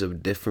millions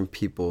of different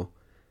people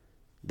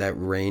that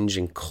range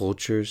in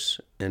cultures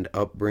and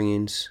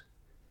upbringings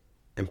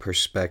and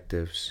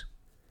perspectives.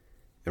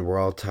 And we're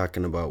all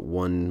talking about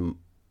one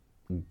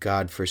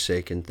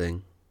God-forsaken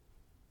thing.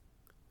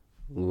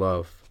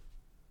 Love.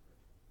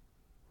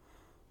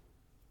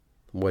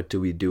 What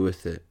do we do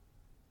with it?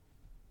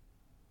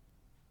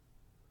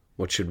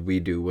 What should we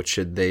do? What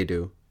should they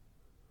do?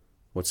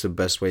 What's the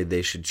best way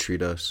they should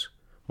treat us?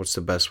 What's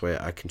the best way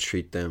I can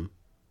treat them?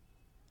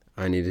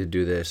 I need to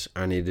do this.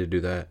 I need to do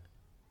that.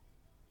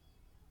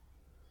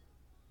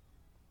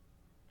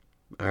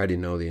 I already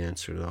know the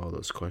answer to all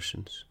those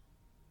questions.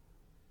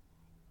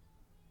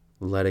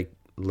 Let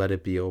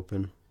it be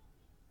open.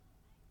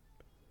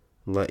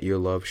 Let your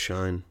love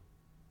shine.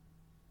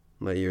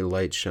 Let your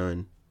light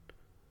shine.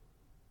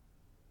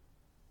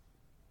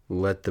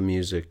 Let the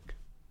music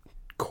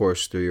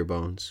course through your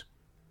bones.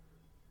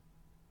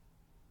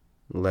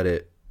 Let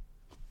it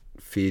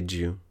feed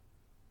you.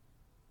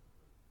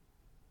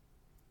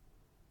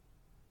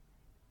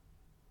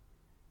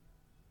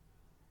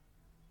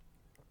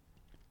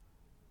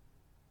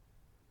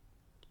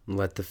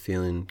 Let the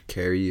feeling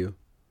carry you.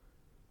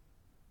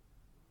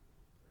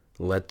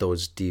 Let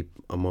those deep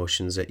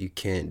emotions that you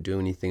can't do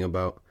anything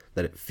about,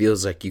 that it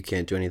feels like you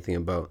can't do anything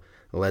about,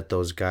 let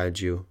those guide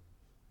you.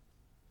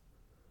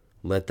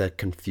 Let that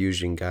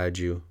confusion guide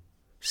you.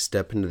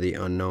 Step into the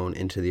unknown,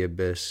 into the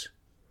abyss.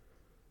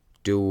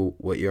 Do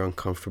what you're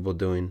uncomfortable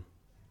doing.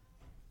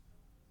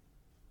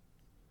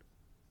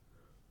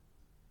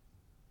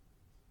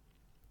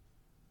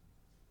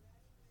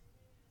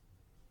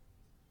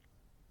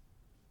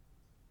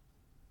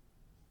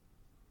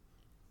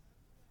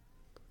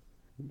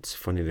 It's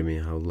funny to me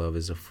how love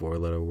is a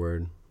 4-letter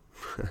word.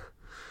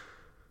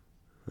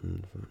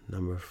 And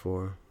number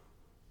 4.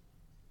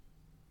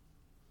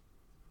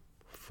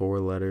 4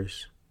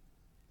 letters.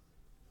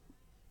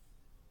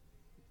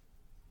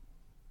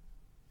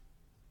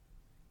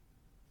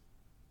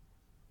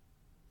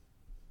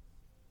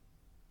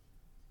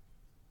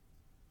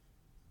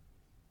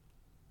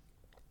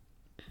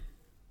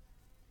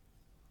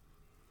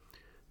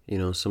 You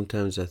know,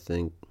 sometimes I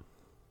think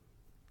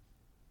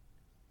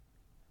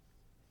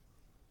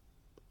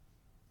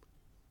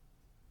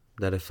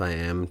that if I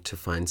am to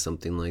find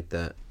something like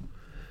that,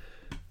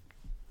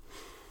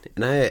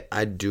 and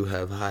I do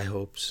have high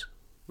hopes,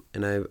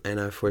 and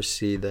I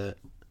foresee that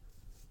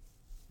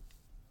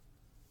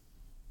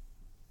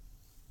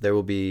there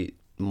will be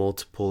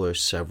multiple or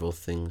several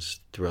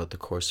things throughout the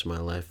course of my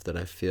life that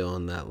I feel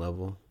on that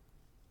level,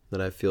 that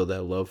I feel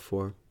that love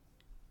for.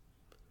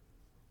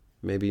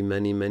 Maybe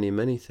many, many,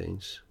 many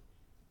things.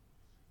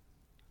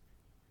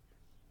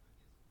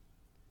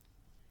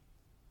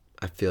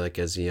 I feel like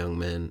as a young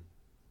man,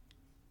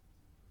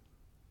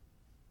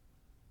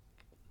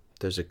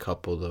 there's a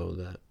couple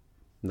though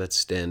that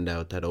stand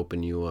out, that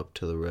open you up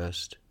to the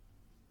rest,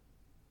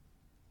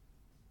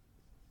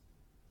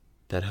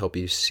 that help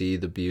you see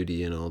the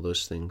beauty in all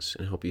those things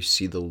and help you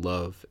see the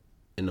love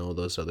in all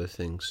those other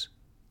things,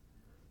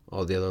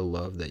 all the other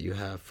love that you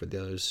have for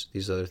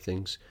these other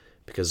things.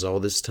 Because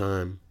all this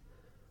time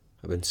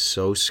I've been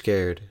so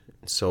scared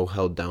and so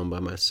held down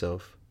by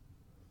myself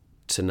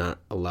to not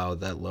allow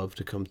that love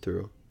to come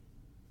through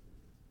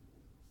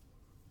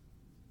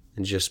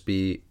and just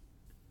be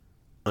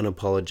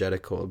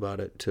unapologetical about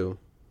it too.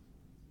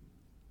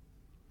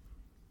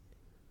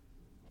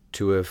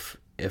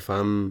 If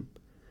I'm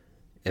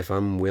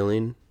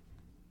willing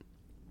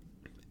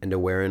and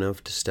aware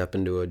enough to step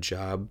into a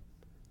job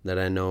that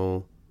I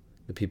know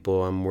the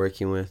people I'm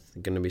working with,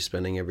 going to be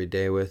spending every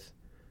day with,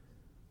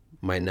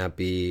 might not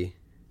be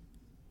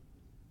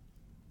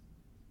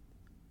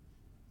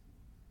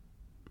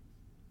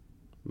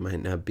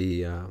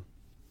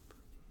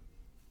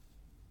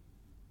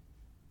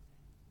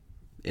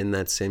in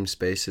that same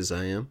space as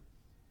I am.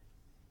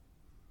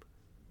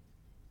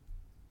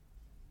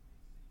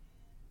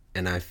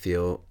 And I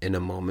feel in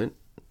a moment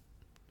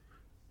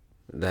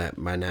that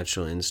my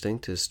natural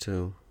instinct is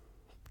to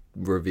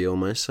reveal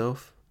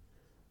myself,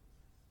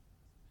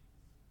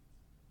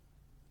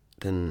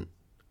 then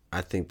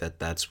I think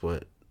that's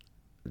what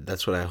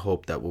I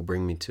hope that will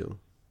bring me to.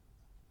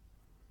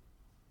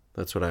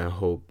 That's what I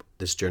hope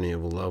this journey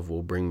of love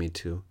will bring me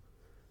to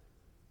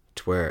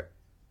where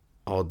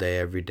all day,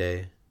 every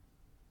day,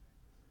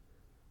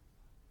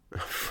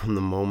 from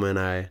the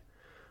moment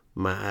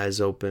my eyes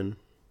open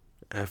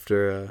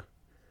after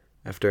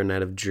a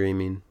night of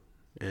dreaming,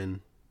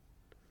 and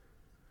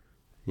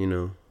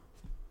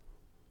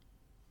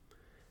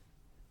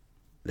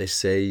they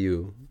say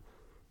you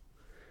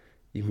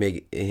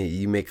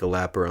make a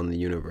lap around the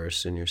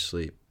universe in your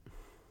sleep.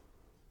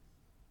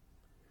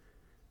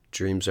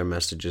 Dreams are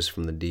messages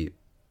from the deep.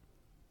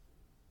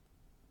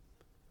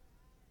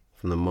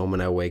 From the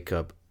moment I wake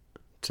up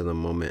to the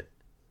moment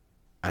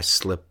I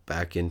slip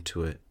back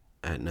into it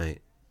at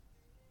night,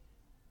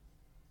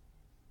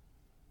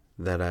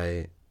 that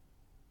I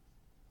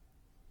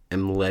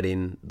am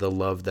letting the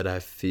love that I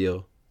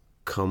feel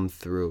come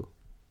through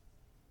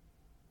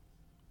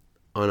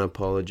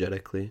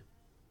unapologetically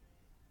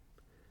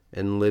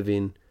and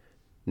living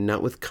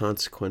not with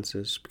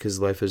consequences, because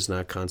life is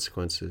not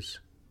consequences.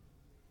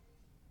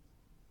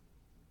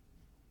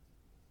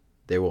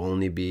 There will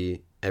only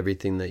be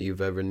everything that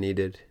you've ever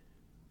needed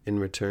in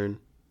return.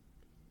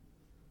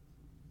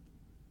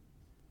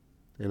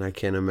 And I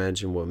can't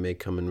imagine what may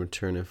come in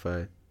return if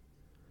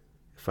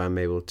I'm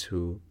able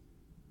to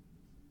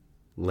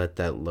let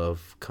that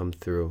love come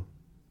through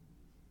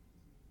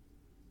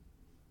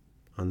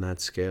on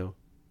that scale.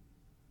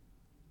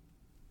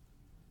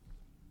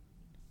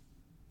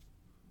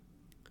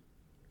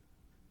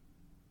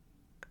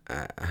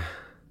 I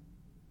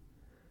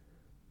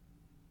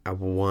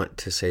want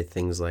to say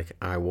things like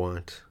I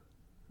want.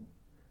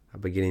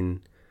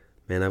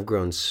 I've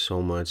grown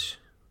so much.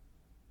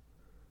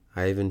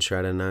 I even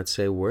try to not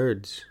say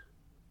words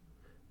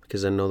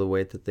because I know the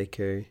weight that they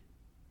carry.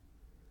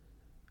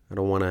 I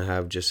don't want to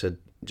have just a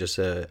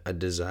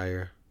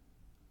desire.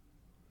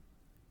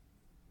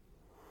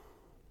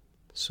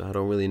 So I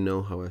don't really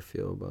know how I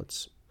feel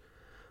about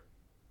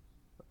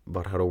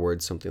how to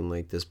word something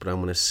like this, but I'm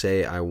going to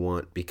say I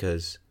want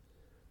because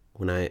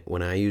when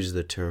I use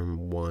the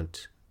term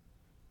want,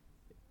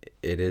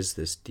 it is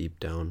this deep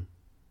down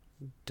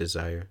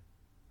desire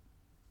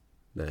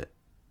that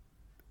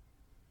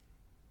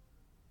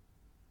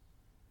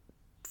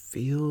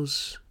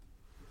feels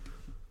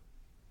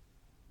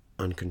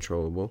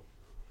uncontrollable.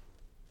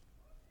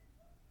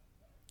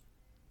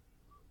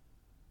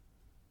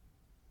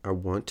 I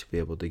want to be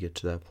able to get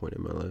to that point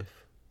in my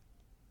life.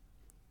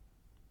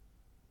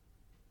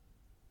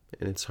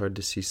 And it's hard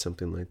to see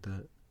something like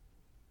that.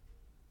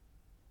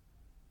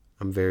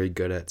 I'm very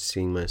good at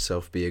seeing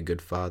myself be a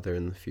good father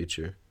in the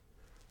future.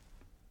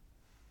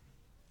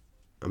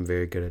 I'm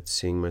very good at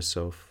seeing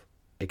myself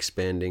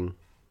expanding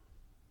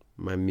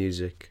my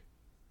music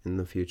in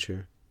the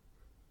future.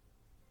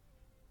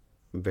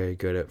 I'm very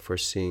good at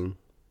foreseeing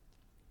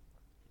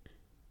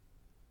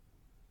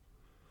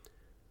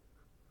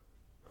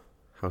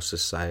how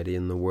society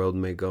and the world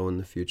may go in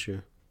the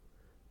future.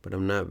 But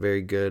I'm not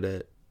very good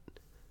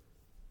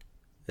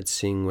at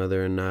seeing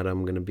whether or not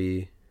I'm going to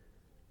be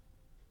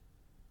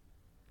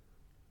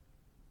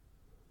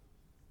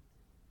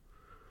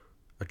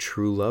a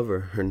true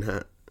lover or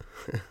not.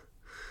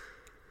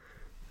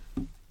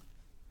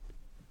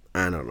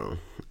 I don't know.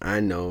 I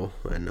know.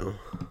 I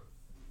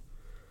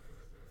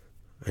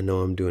know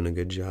I'm doing a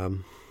good job.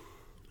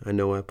 I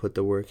know I put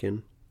the work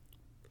in.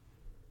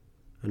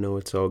 I know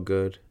it's all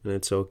good and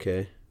it's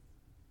okay.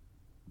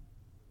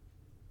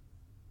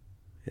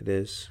 It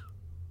is.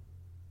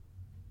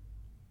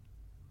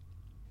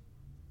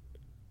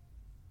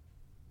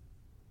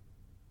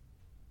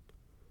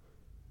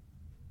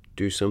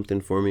 Do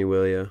something for me,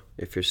 will ya?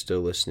 If you're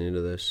still listening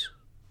to this.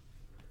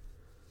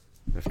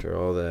 After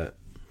all that.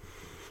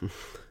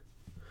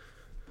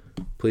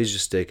 Please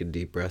just take a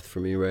deep breath for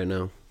me right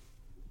now.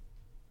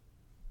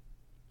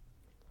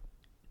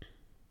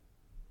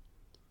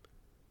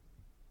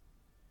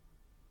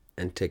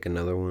 And take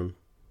another one.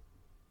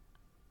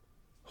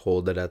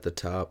 Hold it at the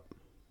top.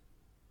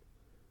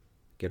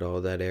 Get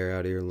all that air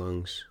out of your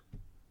lungs.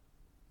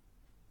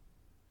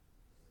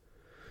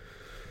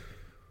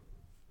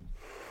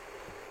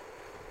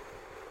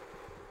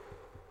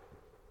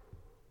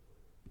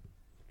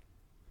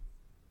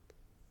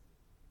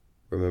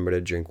 Remember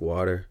to drink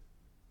water,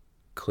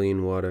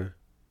 clean water,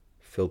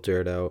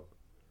 filter it out,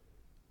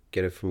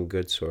 get it from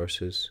good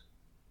sources,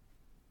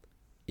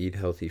 eat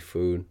healthy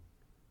food,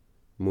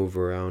 move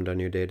around on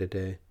your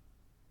day-to-day.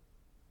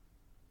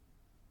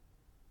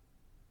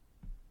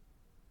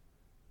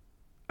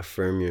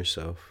 Affirm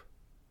yourself.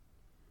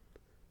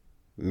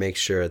 Make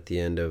sure at the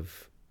end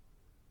of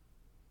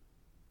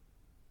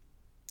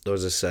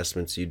those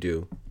assessments you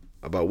do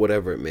about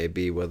whatever it may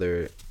be,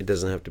 whether it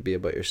doesn't have to be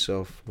about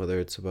yourself, whether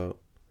it's about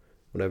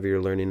whatever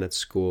you're learning at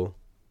school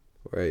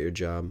or at your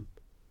job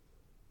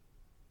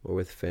or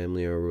with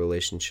family or a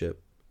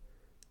relationship,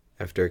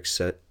 after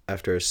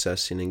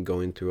assessing and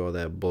going through all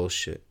that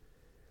bullshit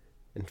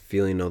and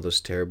feeling all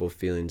those terrible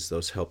feelings,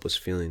 those helpless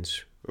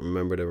feelings,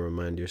 remember to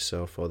remind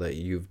yourself all that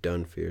you've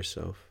done for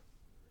yourself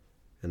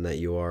and that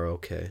you are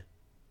okay.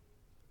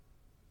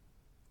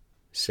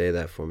 Say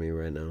that for me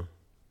right now.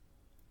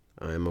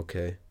 I am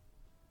okay.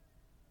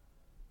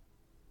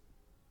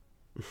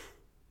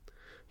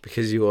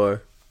 Because you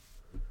are.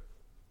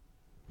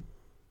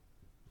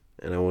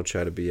 And I will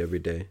try to be every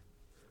day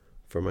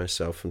for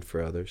myself and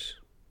for others.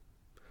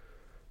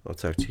 I'll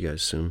talk to you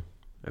guys soon.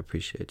 I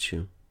appreciate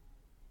you.